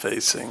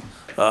consumer-facing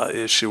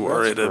issue,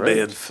 or That's it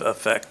may great.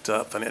 affect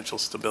financial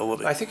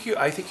stability. I think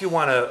you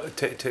want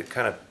to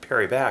kind of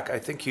parry back. I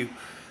think you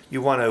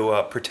want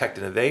to protect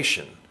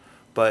innovation,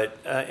 but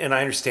and I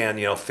understand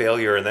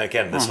failure. And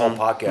again, this whole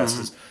podcast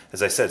is,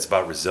 as I said, it's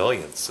about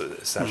resilience.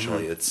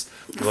 Essentially, it's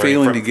learning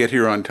Failing from- to get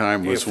here on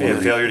time was one of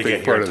the failure to big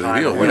get here part in of the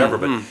time deal. or whatever.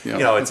 But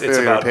Yeah. it's Failure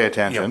to about pay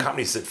attention.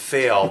 companies that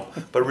fail.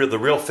 But the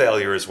real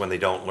failure is when they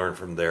don't learn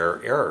from their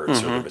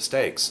errors or their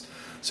mistakes.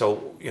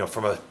 So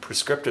from a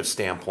prescriptive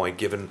standpoint,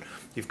 given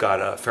you've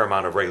got a fair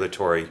amount of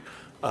regulatory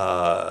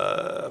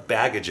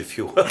baggage, if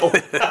you will,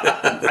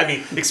 I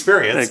mean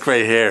experience.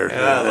 Gray hair.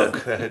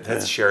 Look,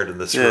 that's shared in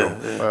this room.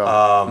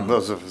 Well,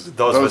 those of us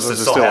that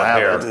still have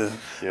hair. it.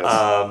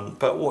 Yes.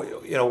 But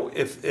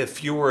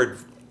if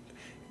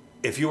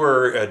you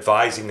were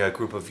advising a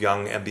group of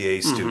young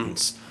MBA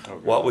students,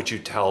 what would you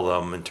tell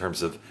them in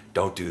terms of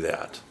don't do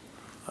that?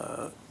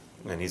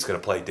 And Dave's going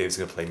to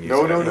play music.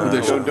 No,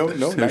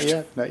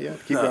 There's- not yet.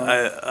 Keep No, going.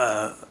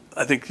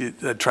 I think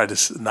I try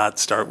to not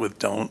start with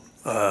don't.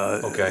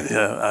 Okay.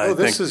 Yeah, I Oh,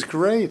 this think is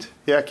great.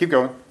 Yeah, keep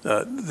going.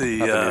 Not the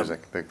the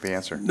music, the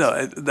answer.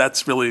 No,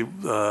 that's really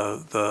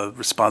the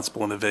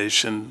responsible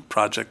innovation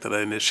project that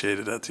I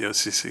initiated at the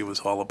OCC was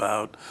all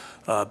about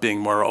being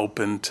more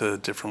open to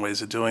different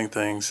ways of doing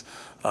things,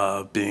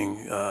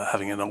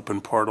 having an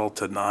open portal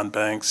to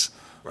non-banks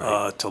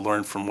Right. to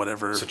learn from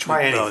whatever. So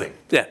try anything.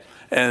 Yeah,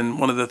 and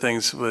one of the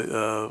things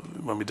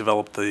when we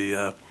developed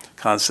the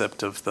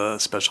concept of the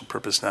special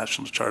purpose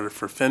national charter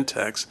for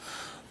fintechs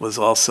was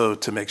also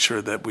to make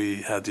sure that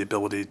we had the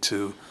ability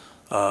to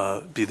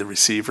be the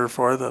receiver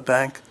for the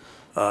bank,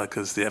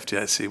 because the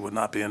FDIC would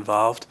not be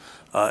involved,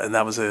 and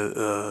that was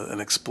an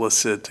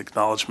explicit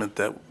acknowledgement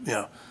that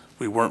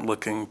we weren't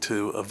looking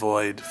to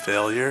avoid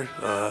failure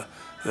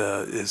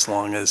as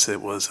long as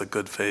it was a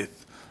good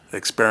faith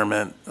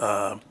experiment,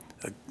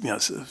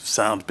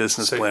 sound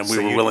business plan. We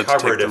were willing to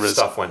take the if risk.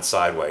 stuff went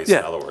sideways, Yeah,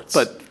 in other words.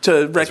 but to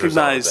result of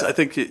recognize, that. I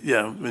think,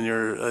 when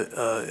you're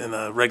in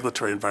a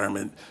regulatory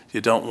environment,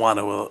 you don't want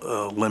to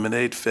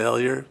eliminate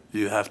failure.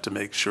 You have to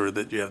make sure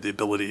that you have the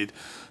ability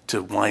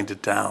to wind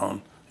it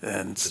down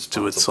and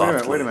do it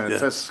softly. Wait a minute. Yeah. It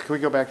says, can we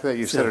go back to that?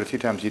 You've said it a few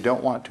times. You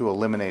don't want to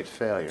eliminate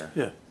failure.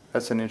 Yeah.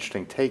 That's an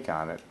interesting take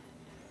on it.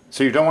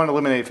 So you don't want to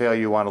eliminate failure,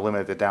 you want to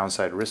eliminate the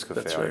downside risk of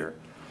That's failure.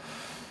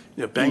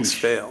 Banks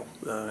fail,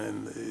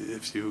 and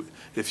if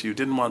you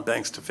didn't want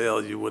banks to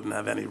fail, you wouldn't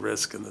have any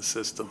risk in the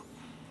system.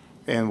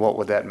 And what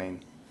would that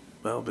mean?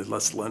 Well, there'd be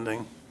less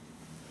lending,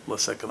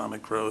 less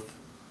economic growth.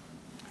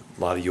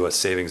 A lot of U.S.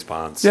 savings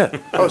bonds. Yeah.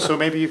 Oh, so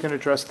maybe you can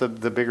address the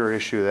bigger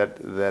issue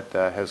that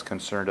has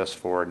concerned us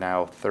for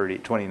now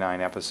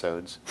 29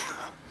 episodes,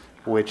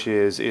 which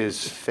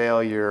is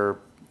failure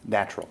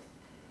natural?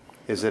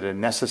 Is it a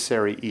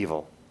necessary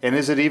evil? And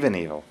is it even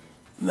evil?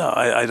 No,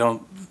 I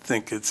don't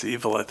think it's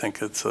evil. I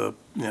think it's a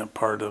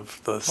part of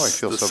the Oh, I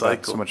feel the so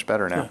cycle. much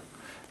better now.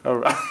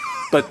 Oh,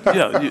 But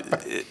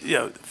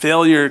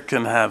failure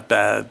can have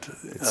bad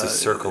It's a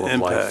circle of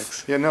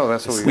impacts. life. yeah, no,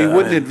 that's what we We got.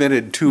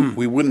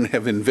 we wouldn't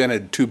have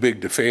invented too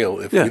big to fail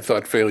if Yeah. we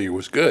thought failure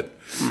was good.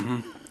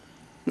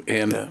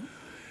 And Yeah.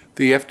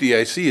 the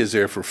FDIC is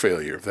there for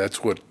failure. That's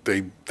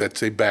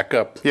a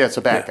backup. Yeah, it's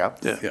a backup.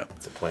 Yeah. Yeah.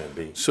 It's a plan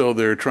B. So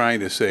they're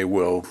trying to say,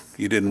 well,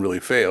 you didn't really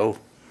fail.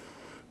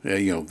 No,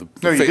 you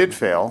did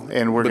fail,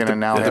 and we're going to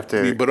now have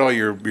to. But all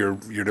your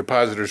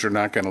depositors are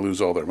not going to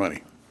lose all their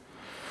money.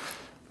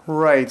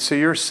 Right, so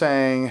you're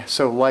saying,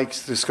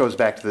 this goes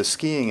back to the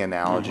skiing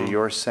analogy,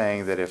 you're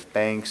saying that if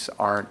banks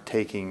aren't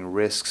taking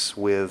risks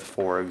with,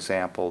 for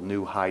example,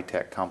 new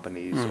high-tech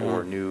companies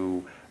or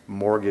new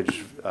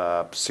mortgage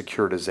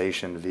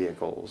securitization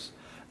vehicles,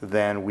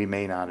 then we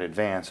may not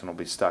advance and we'll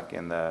be stuck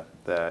in the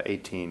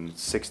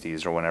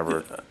 1860s or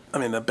whenever. I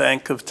mean, a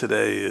bank of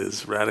today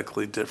is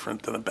radically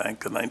different than a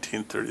bank of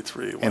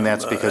 1933. And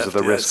that's because of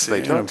the risks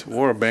they took.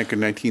 Or a bank in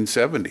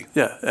 1970.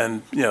 Yeah,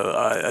 and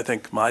I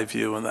think my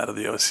view and that of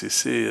the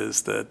OCC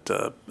is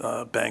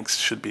that banks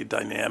should be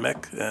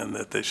dynamic and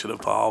that they should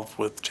evolve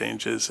with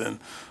changes in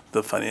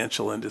the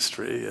financial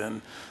industry,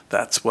 and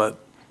that's what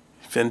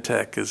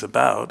fintech is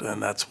about,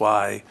 and that's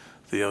why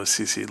the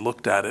OCC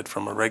looked at it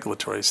from a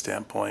regulatory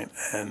standpoint,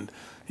 and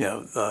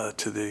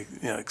to the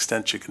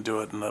extent you can do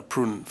it in a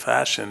prudent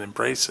fashion,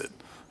 embrace it.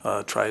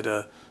 Try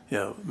to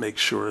make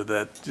sure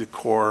that your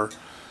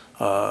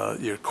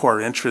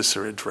core interests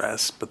are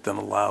addressed, but then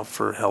allow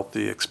for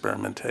healthy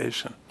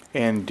experimentation.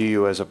 And do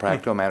you, as a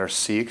practical matter,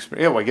 see?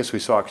 I guess we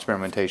saw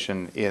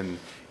experimentation in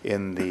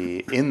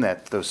those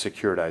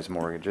securitized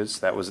mortgages.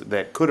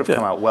 That could have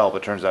come out well,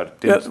 but turns out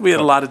it didn't. Yeah, we had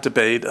a lot of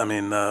debate. I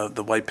mean,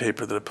 the white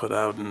paper that I put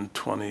out in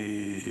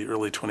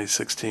early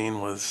 2016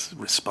 was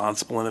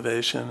responsible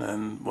innovation,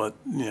 and what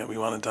we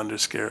wanted to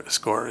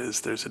underscore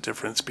is there's a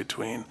difference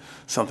between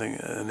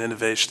an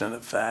innovation and a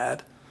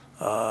fad,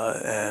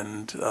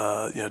 and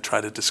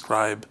try to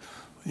describe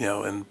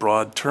in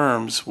broad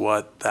terms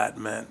what that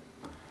meant.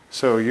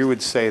 So you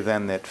would say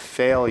then that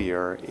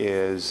failure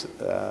is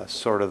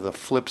sort of the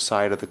flip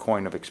side of the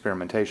coin of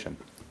experimentation.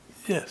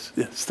 Yes,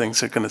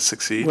 things are going to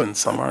succeed and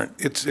some aren't.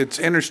 It's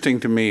interesting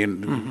to me,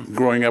 and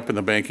growing up in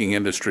the banking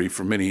industry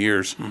for many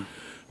years,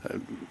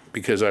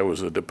 because I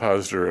was a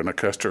depositor and a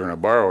customer and a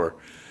borrower,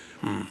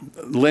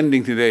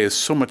 lending today is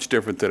so much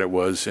different than it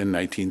was in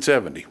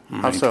 1970,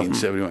 How so?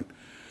 1971.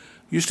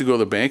 You used to go to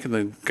the bank and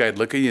the guy'd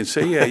look at you and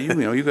say, yeah,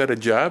 you got a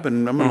job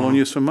and I'm going to loan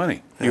you some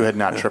money. You had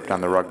not tripped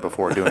on the rug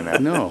before doing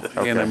that. No,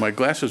 Okay. and my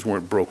glasses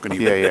weren't broken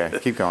either. Yeah,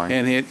 keep going.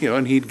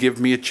 And he'd give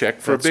me a check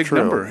for That's a big true.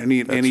 number, and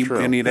That's true.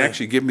 he'd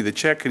actually give me the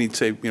check, and he'd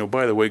say,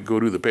 by the way, go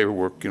do the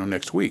paperwork,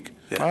 next week.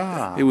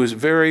 Ah. It was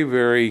very,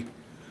 very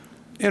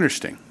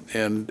interesting,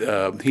 and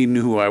he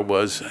knew who I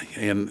was,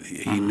 and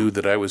he knew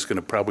that I was going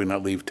to probably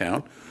not leave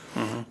town,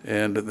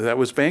 and that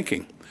was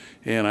banking.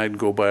 And I'd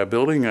go by a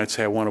building, I'd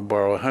say, I want to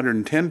borrow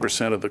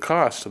 110% of the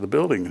cost of the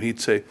building, and he'd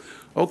say,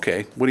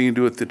 okay, what do you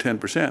do with the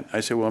 10%?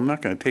 I say, well, I'm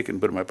not going to take it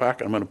and put it in my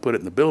pocket. I'm going to put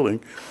it in the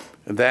building,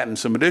 and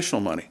some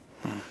additional money.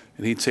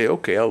 And he'd say,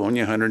 okay, I'll loan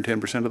you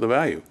 110% of the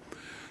value.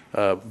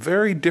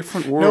 Very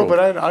different No, world.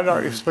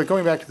 but but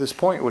going back to this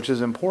point, which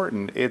is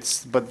important,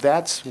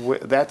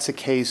 that's a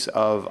case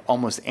of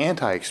almost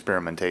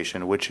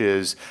anti-experimentation, which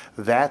is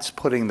that's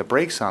putting the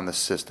brakes on the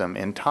system.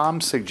 And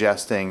Tom's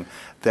suggesting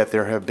that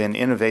there have been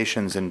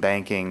innovations in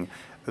banking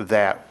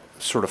that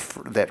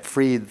that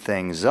freed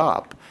things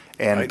up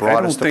and I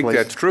brought don't us to think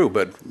places. that's true,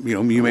 but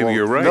maybe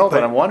you're right. No,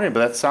 but I'm wondering.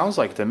 But that sounds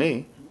like to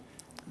me.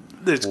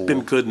 There's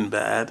been good and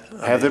bad.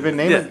 Have there been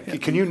named? Yeah.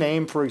 Can you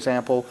name, for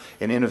example,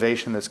 an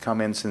innovation that's come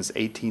in since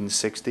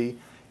 1860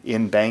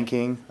 in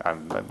banking,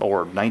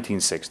 or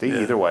 1960,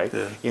 Yeah, either way,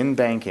 yeah. in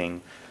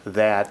banking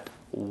that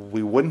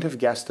we wouldn't have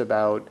guessed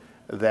about,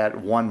 that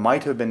one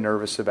might have been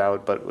nervous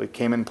about, but it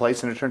came in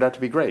place and it turned out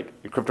to be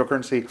great?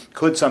 Cryptocurrency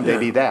could someday Yeah.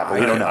 be that, but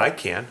we don't know. I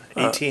can.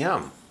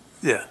 ATM.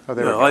 Yeah, Oh,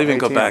 there we no, go. I'll even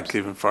go ATMs. back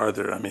even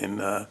farther. I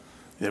mean,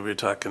 we were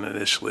talking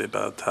initially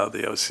about how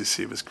the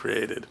OCC was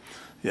created.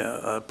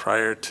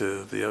 Prior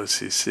to the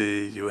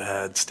OCC, you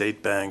had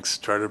state banks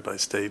chartered by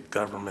state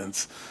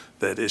governments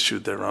that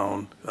issued their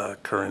own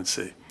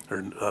currency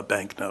or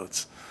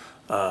banknotes.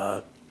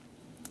 One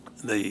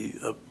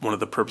of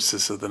the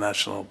purposes of the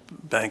National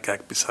Bank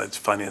Act, besides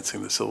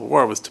financing the Civil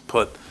War, was to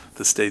put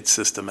the state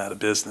system out of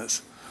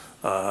business.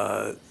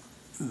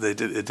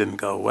 It didn't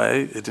go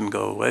away. It didn't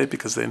go away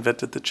because they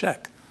invented the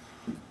check.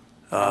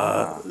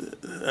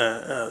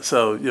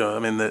 So, I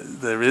mean,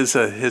 there is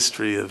a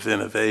history of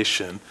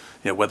innovation,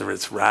 whether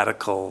it's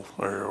radical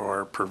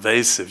or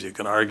pervasive, you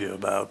can argue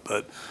about,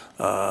 but.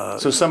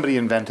 So somebody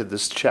invented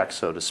this check,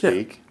 so to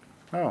speak.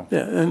 Oh.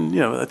 Yeah, and,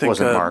 I think,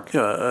 Wasn't Mark.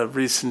 a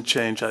recent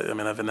change, I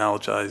mean, I've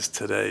analogized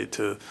today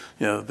to,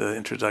 the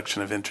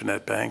introduction of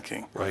internet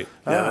banking. Right.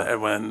 Yeah,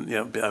 and when,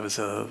 I was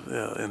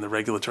in the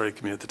regulatory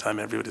community at the time,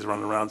 everybody's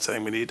running around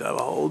saying we need to have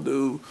a whole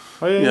new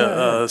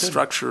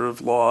structure of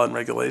law and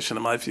regulation.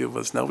 And my view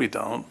was, no, we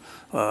don't.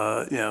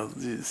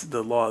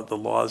 The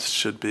laws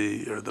should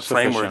be, or the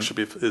framework should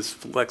be, is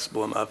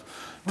flexible enough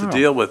to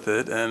deal with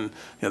it. And,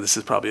 this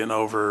is probably an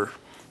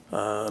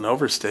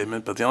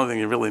overstatement, but the only thing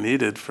you really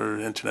needed for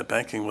internet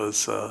banking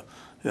was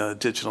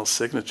digital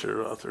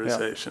signature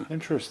authorization. Yeah.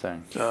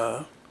 Interesting.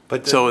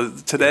 So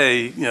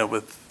today,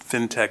 with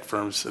fintech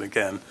firms, and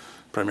again,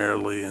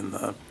 primarily in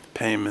the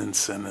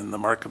payments and in the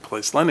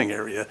marketplace lending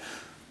area,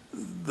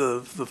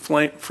 the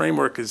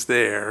framework is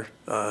there.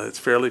 It's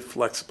fairly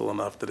flexible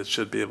enough that it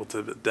should be able to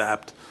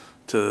adapt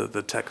to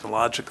the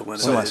technological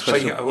innovation.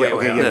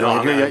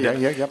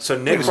 So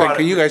Nick Can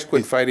brought you guys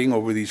quit fighting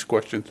over these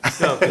questions?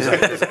 no,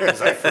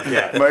 because I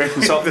forget.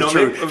 So,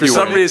 no, For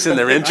some reason,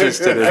 they're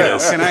interested in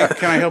this. Can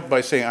I help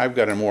by saying I've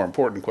got a more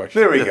important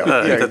question? There we go.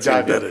 Yeah, That's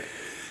dive in. better.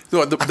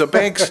 No, the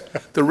banks,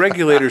 the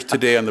regulators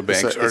today on the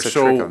banks are it's a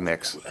so, trick of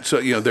Nick's. so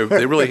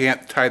they really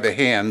can't tie the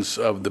hands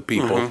of the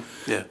people.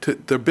 Yeah. To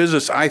their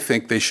business, I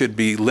think they should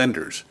be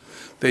lenders.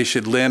 They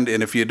should lend,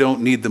 and if you don't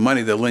need the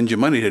money, they'll lend you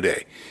money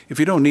today. If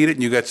you don't need it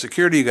and you got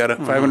security, you got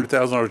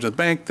 $500,000 in the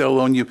bank, they'll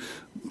loan you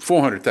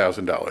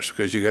 $400,000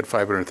 because you got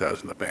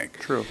 $500,000 in the bank.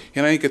 True.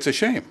 And I think it's a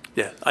shame.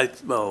 Yeah,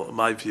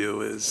 my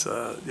view is,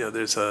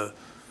 there's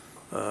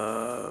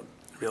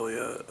really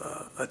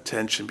a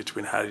tension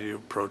between how do you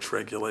approach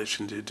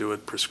regulation. Do you do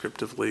it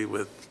prescriptively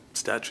with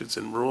statutes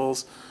and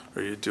rules,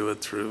 or you do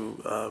it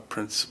through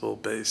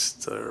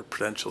principle-based or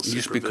prudential It supervision?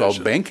 used to be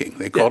called banking.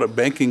 They called it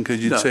banking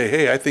because you'd No, say,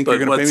 hey, I think you're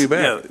but going to pay me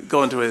back.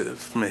 Going to it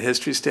from a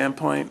history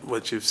standpoint,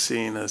 what you've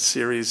seen a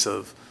series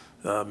of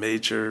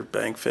major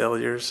bank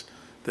failures.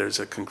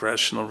 There's a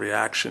congressional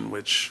reaction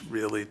which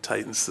really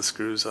tightens the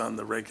screws on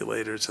the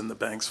regulators and the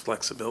bank's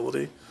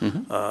flexibility. You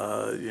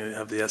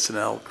have the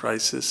S&L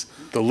crisis.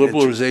 The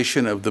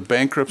liberalization of the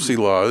bankruptcy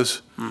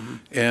laws,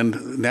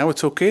 and now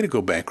it's okay to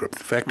go bankrupt.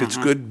 In fact, it's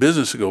good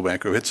business to go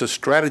bankrupt. It's a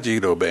strategy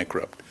to go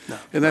bankrupt.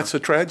 And that's a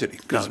tragedy.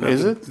 'cause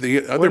Is it? The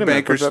Wait a other minute,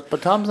 bankers,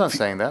 but Tom's not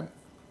saying that.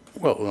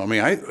 well, I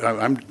mean,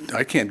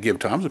 I can't give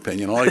Tom's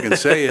opinion. All I can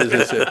say is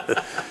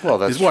that, Well,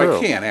 that's well, true.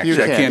 I can You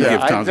actually. I can't give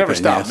yeah, Tom's never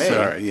opinion. stopped me. Yes,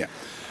 all right, yeah.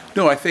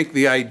 No, I think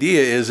the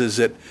idea is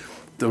that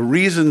the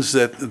reasons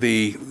that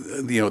the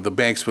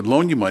banks would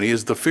loan you money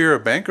is the fear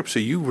of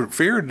bankruptcy. You were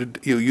feared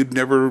you'd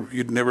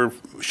never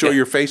show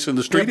your face in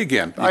the street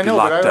again. I You'd be know,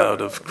 but locked I-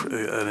 out of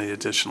any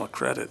additional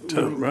credit,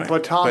 too. Right.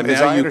 But Tom, but as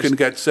now I you can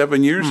get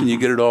 7 years and you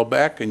get it all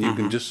back, and you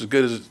can just as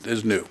good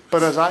as new.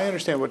 But as I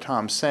understand what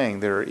Tom's saying,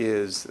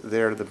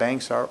 the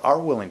banks are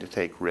willing to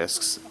take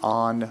risks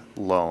on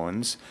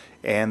loans,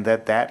 and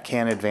that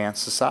can advance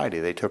society.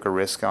 They took a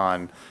risk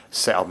on,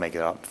 I'll make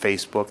it up,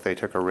 Facebook. They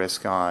took a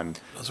risk on.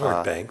 Those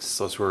weren't banks.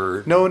 Those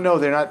were No,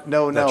 they're not.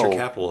 No, venture no.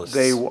 capitalists.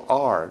 They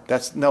are.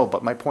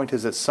 But my point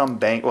is that some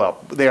they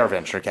are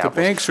venture The capitalists.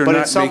 banks are but at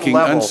not some making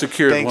level,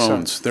 unsecured banks are-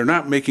 loans. They're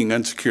not making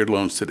unsecured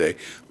loans today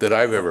that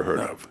I've ever heard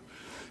of.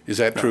 Is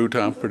that true,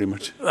 Tom, pretty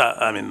much?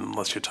 I mean,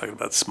 unless you're talking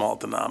about small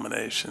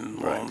denomination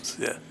Right. loans,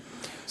 yeah.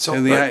 so.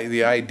 And the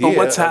idea. But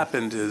what's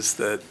happened is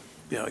that,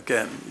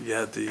 again, you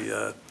had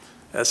the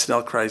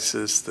S&L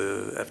crisis,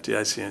 the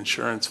FDIC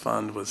insurance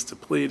fund was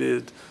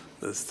depleted,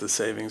 the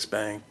savings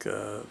bank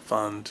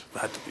fund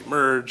had to be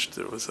merged.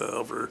 There was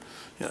over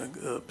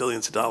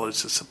billions of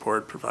dollars of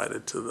support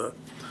provided to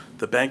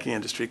the banking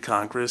industry.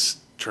 Congress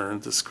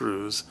turned the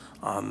screws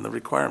on the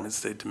requirements.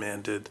 They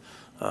demanded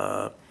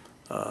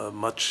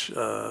much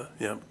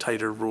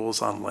tighter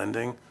rules on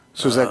lending.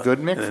 So is that good,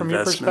 Mick, and from your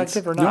investments.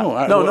 perspective, or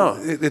not? No.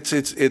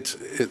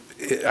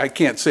 I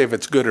can't say if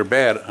it's good or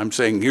bad. I'm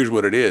saying here's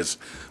what it is.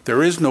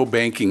 There is no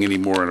banking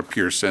anymore in a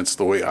pure sense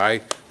the way I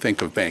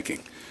think of banking.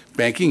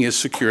 Banking is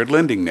secured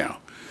lending now.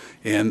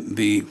 And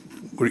the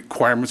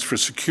requirements for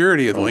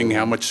security of the lending,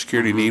 how much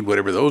security you need,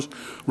 whatever those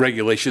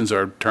regulations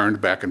are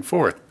turned back and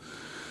forth.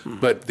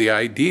 But the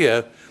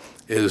idea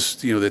is,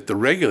 that the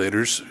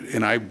regulators,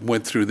 and I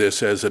went through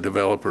this as a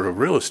developer of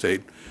real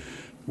estate,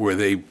 where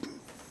they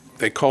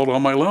called all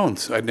my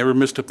loans. I'd never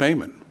missed a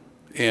payment.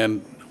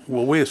 And,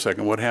 well, wait a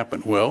second, what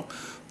happened? Well,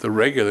 the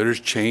regulators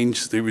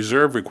changed the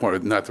reserve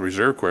requirement, not the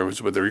reserve requirements,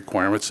 but the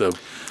requirements of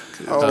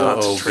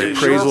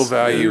appraisal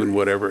value and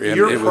whatever. And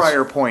Your it was-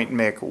 prior point,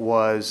 Mick,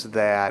 was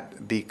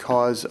that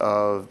because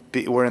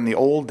where in the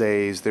old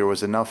days there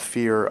was enough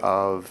fear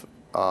of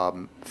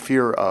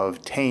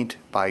taint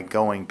by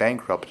going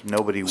bankrupt,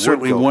 nobody would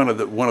Certainly, go. one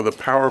of the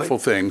powerful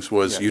things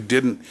was you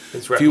didn't.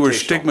 It's If you were reputational.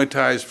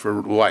 stigmatized for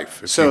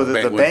life. If So you the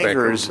went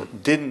bankers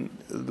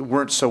bankrupt.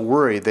 weren't so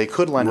worried. They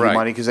could lend you Right.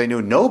 money because they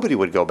knew nobody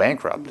would go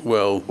bankrupt.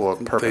 Well,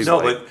 purposely.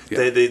 No, but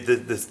Yeah.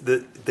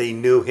 they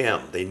knew him.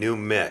 They knew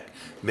Mick.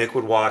 Mick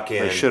would walk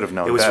in. They should have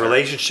known It was better.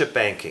 relationship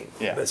banking,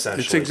 Yeah.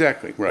 essentially. It's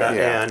exactly right.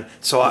 And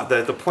so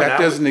the point That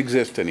I was- doesn't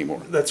exist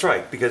anymore, That's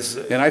right, because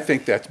and I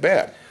think that's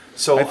bad.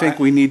 So I think I-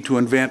 we need to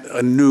invent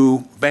a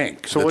new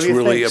bank So what that's do you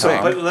really think? a So,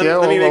 bank. But let, Yeah,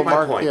 let me well, make my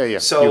Mark, point. yeah.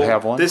 So You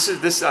have one?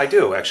 This I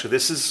do actually.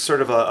 This is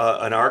sort of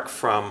an arc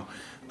from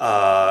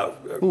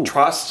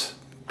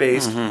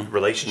trust-based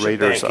relationship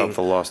Raiders banking of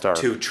the Lost Ark.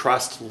 to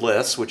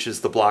trustless, which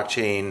is the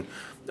blockchain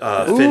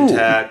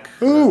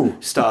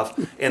fintech stuff.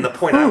 And the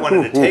point I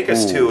wanted to take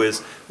us to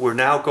is we're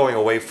now going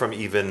away from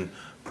even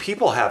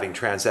people having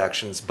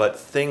transactions, but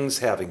things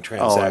having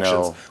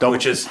transactions,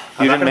 which is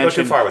I'm not going to go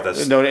too far with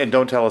this. No, and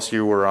don't tell us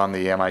you were on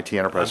the MIT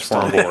Enterprise still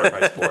Forum on the board.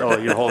 Enterprise board. Oh,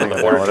 you're holding The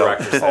it board now. of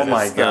directors. Oh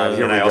my God!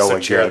 Here and we I go also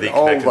chair again. the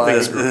Connected my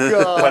Things group.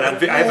 God!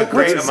 But I have a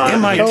great amount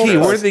of MIT, interest.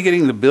 where are they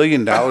getting the $1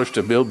 billion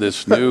to build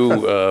this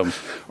new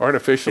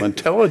artificial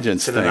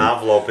intelligence It's in thing? an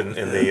envelope in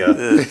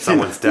the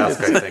someone's desk,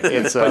 I think.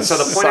 It's But so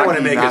the point I want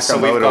to Saki make is, so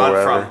we've Nakamoto, gone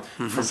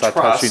whatever. from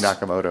Satoshi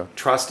Nakamoto.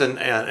 trust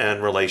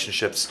and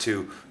relationships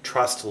to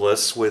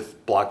trustless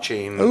with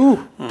blockchain,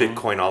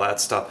 Bitcoin, all that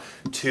stuff,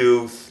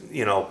 to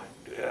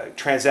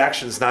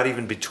transactions not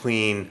even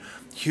between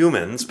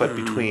humans, but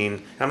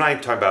between. I'm not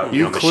even talking about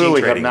You machine clearly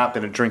have trading. not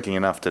been drinking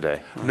enough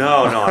today.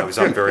 No, I was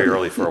up very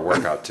early for a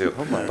workout too.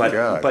 Oh my but,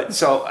 God. But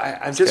so I'm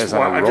guy's just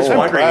on a I'm just roll.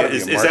 wondering, Proud of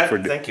is you, Mark, that for-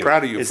 thank you?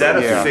 proud of you Is for that a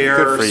that. Yeah, fair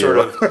good for sort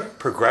you. of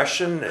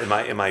progression? Am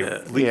I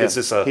is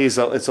this a It's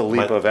a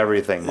leap my- of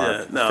everything,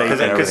 Mark. Yeah, no, Faith and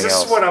because everything this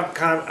else. is what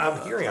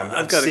I'm hearing.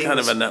 I've got a seeing kind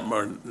of this- a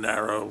more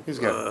narrow. He's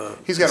got a more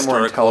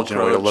historical intelligent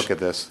way to approach. look at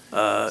this.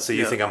 So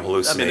you think I'm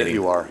hallucinating?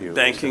 You are.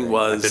 Banking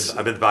was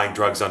I've been buying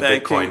drugs on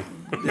banking. Bitcoin.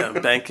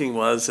 Banking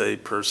was a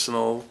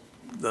personal,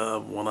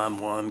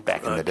 one-on-one,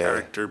 Back in the day.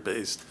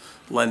 character-based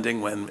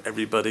lending when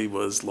everybody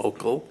was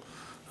local.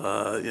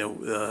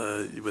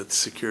 With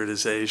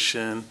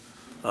securitization,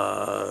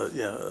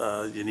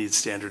 you need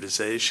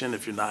standardization.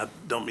 If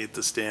don't meet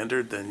the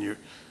standard, then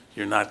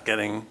you're not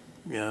getting.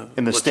 And the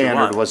what you standard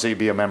want. was that you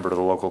be a member of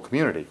the local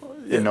community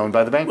and known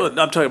by the bank. Well,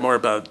 I'm talking more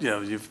about,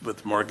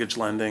 with mortgage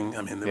lending,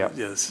 I mean, Yeah.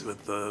 yes,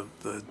 with the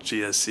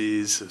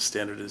GSEs,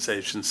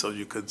 standardization, so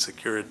you could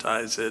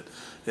securitize it.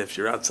 If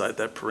you're outside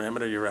that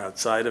parameter, you're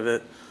outside of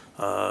it.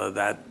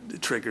 That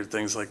triggered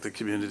things like the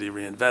Community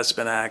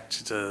Reinvestment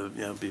Act to,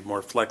 be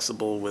more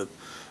flexible with,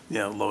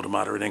 low to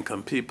moderate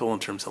income people in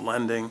terms of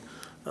lending.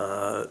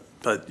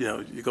 But,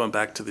 you're going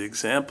back to the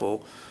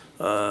example,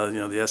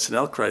 the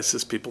S&L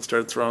crisis, people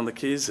started throwing the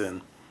keys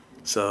in.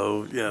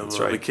 So,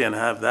 right. we can't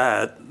have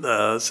that,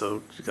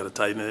 so you got to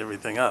tighten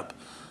everything up.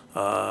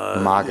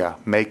 MAGA,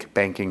 make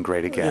banking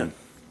great again.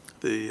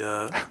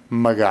 The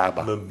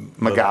Magaba.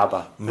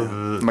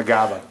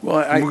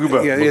 Well,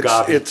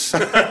 Mugabe. it's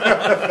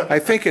I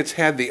think it's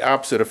had the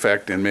opposite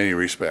effect in many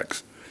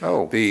respects.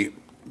 Oh.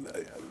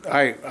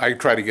 I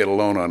try to get a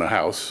loan on a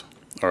house,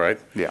 all right?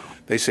 Yeah.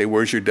 They say,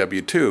 where's your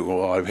W-2?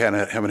 Well,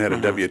 haven't had a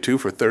W-2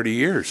 for 30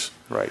 years.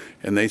 Right.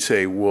 And they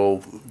say,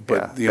 well,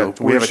 but, Yeah, we have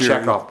a where's your-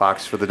 checkoff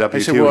box for the I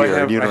W-2 said, well, here,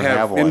 and you don't I have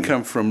have one.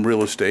 income from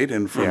real estate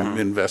and from Yeah.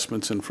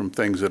 investments and from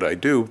things that I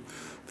do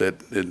that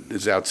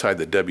is outside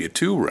the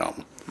W-2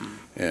 realm.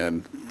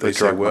 And they say,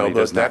 drug well, money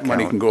does that not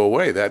money count. can go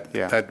away. That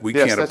Yeah. we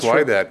Yes, can't that's apply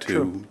true. that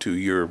True. to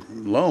your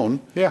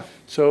loan. Yeah.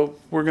 So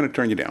we're going to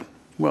turn you down.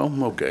 Well,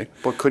 okay.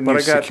 But couldn't I you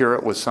got- secure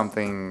it with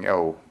something,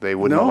 they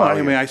wouldn't No, allow I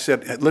you? mean, I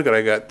said, look,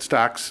 I got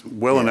stocks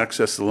well in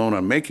excess of the loan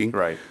I'm making.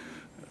 Right.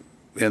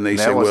 And they And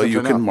that say, well, wasn't you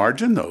enough. can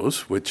margin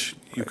those, which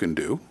you can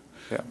do.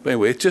 Yeah. But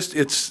anyway,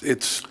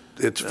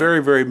 it's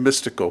very, very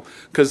mystical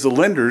because the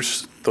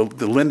lenders, the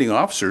lending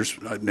officers,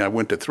 I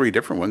went to 3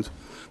 different ones,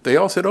 they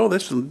all said, oh,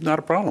 this is not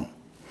a problem.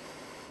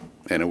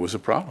 and it was a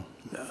problem.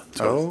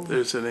 So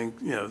there's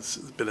it's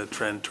been a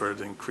trend toward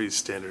increased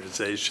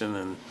standardization,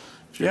 and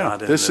if you're Yeah,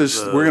 not in this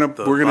is, the we're gonna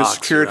box, you're out of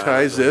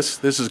securitize the- this.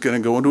 This is gonna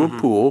go into a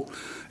pool.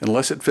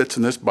 Unless it fits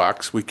in this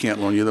box, we can't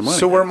loan you the money.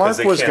 So where Mark Because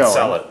they was can't going.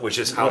 sell it, which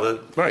is how the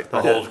Right.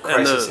 whole And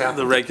crisis the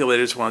happened.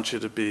 regulators want you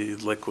to be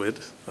liquid,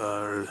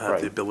 or have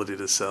Right. the ability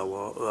to sell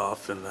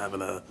off, and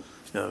having a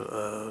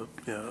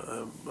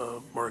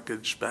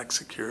mortgage-backed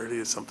security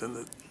is something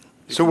that.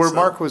 you So can where sell.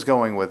 Mark was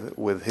going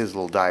with his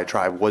little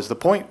diatribe was the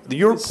point.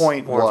 Your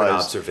point more of an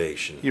was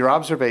observation. Your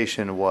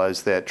observation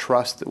was that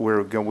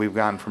we've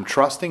gone from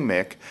trusting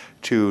Mick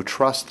to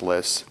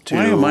trustless to.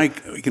 Why am I,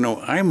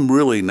 I'm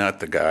really not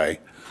the guy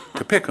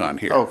to pick on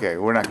here. Okay,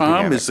 we're not gonna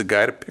Tom begin is the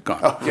guy to pick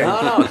on. Okay.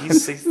 No,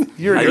 he's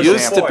You're I an used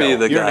to example. be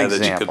the You're an guy that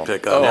you example.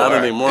 could pick on, not all right.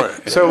 anymore.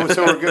 So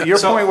your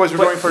So, point was we're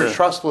but- going for a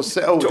trustless.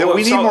 Oh, that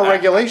we need So more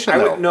regulation. I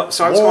though. would, no,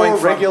 so I was more going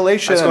from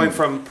regulation. I was going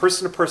from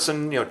person to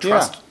person, Yeah.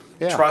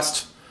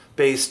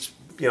 trust-based,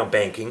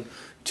 banking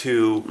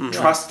to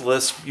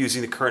trustless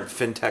using the current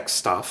fintech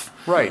stuff.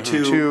 Right,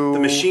 To to- the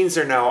machines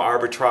are now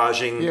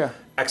arbitraging Yeah.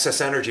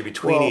 excess energy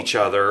between Well- each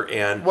other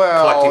and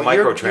Well, collecting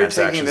you're microtransactions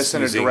taking this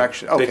in a using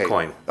direction. Okay.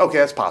 Bitcoin. Okay,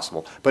 that's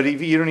possible. But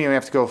you don't even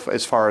have to go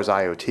as far as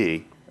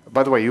IoT.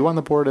 By the way, you on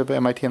the board of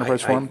MIT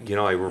Enterprise Forum?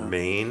 I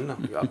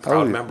remain a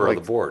proud member of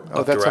the board.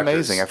 Oh, of that's directors.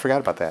 amazing. I forgot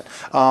about that.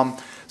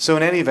 So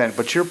in any event,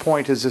 but your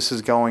point is this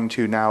is going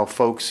to now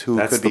folks who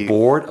That's could the be.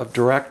 board of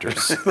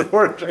directors.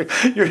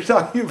 You're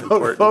talking about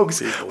Important folks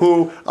people.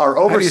 who are do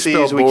you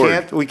overseas. spell We board?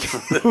 can't.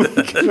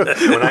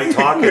 When I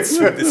talk, it's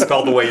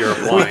spelled the way you're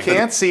We applying.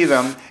 can't see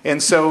them,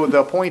 and so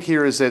the point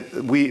here is that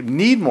we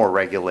need more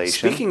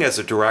regulation. Speaking as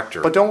a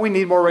director, But don't we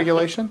need more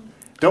regulation?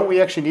 Don't we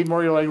actually need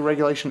more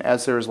regulation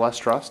as there is less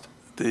trust?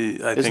 I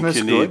Isn't think this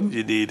you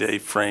good? need a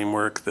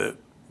framework that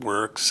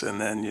works,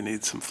 and then you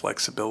need some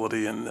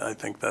flexibility, and I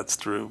think that's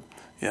through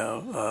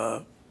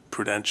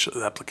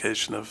prudential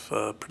application of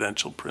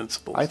prudential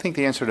principles. I think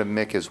the answer to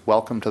Mick is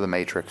welcome to the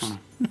Matrix.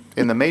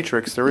 In the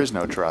Matrix, there is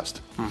no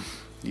trust.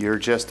 You're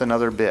just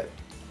another bit.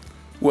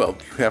 Well,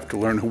 you have to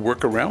learn to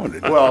work around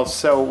it. Well,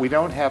 so we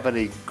don't have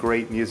any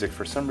great music.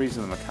 For some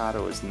reason, the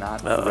Mikado is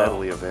not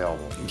readily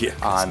available. Yeah,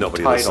 'cause on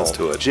nobody Tidal. listens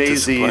to it.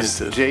 Jay-Z's,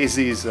 Disappointed.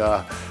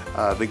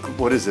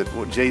 what is it?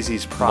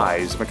 Jay-Z's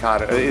Prize,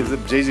 Mikado.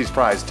 Jay-Z's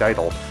Prize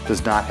title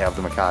does not have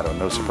the Mikado,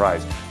 no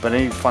surprise. But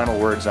any final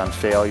words on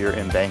failure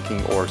in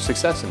banking or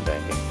success in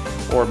banking?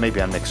 Or maybe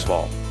on Mick's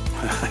fault?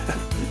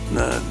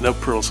 No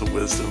pearls of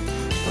wisdom.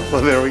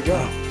 Well, there we go.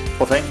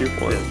 Well, thank you.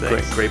 Yeah,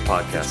 thanks. great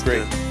podcast.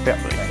 Great. Yeah.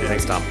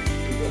 Thanks, Tom.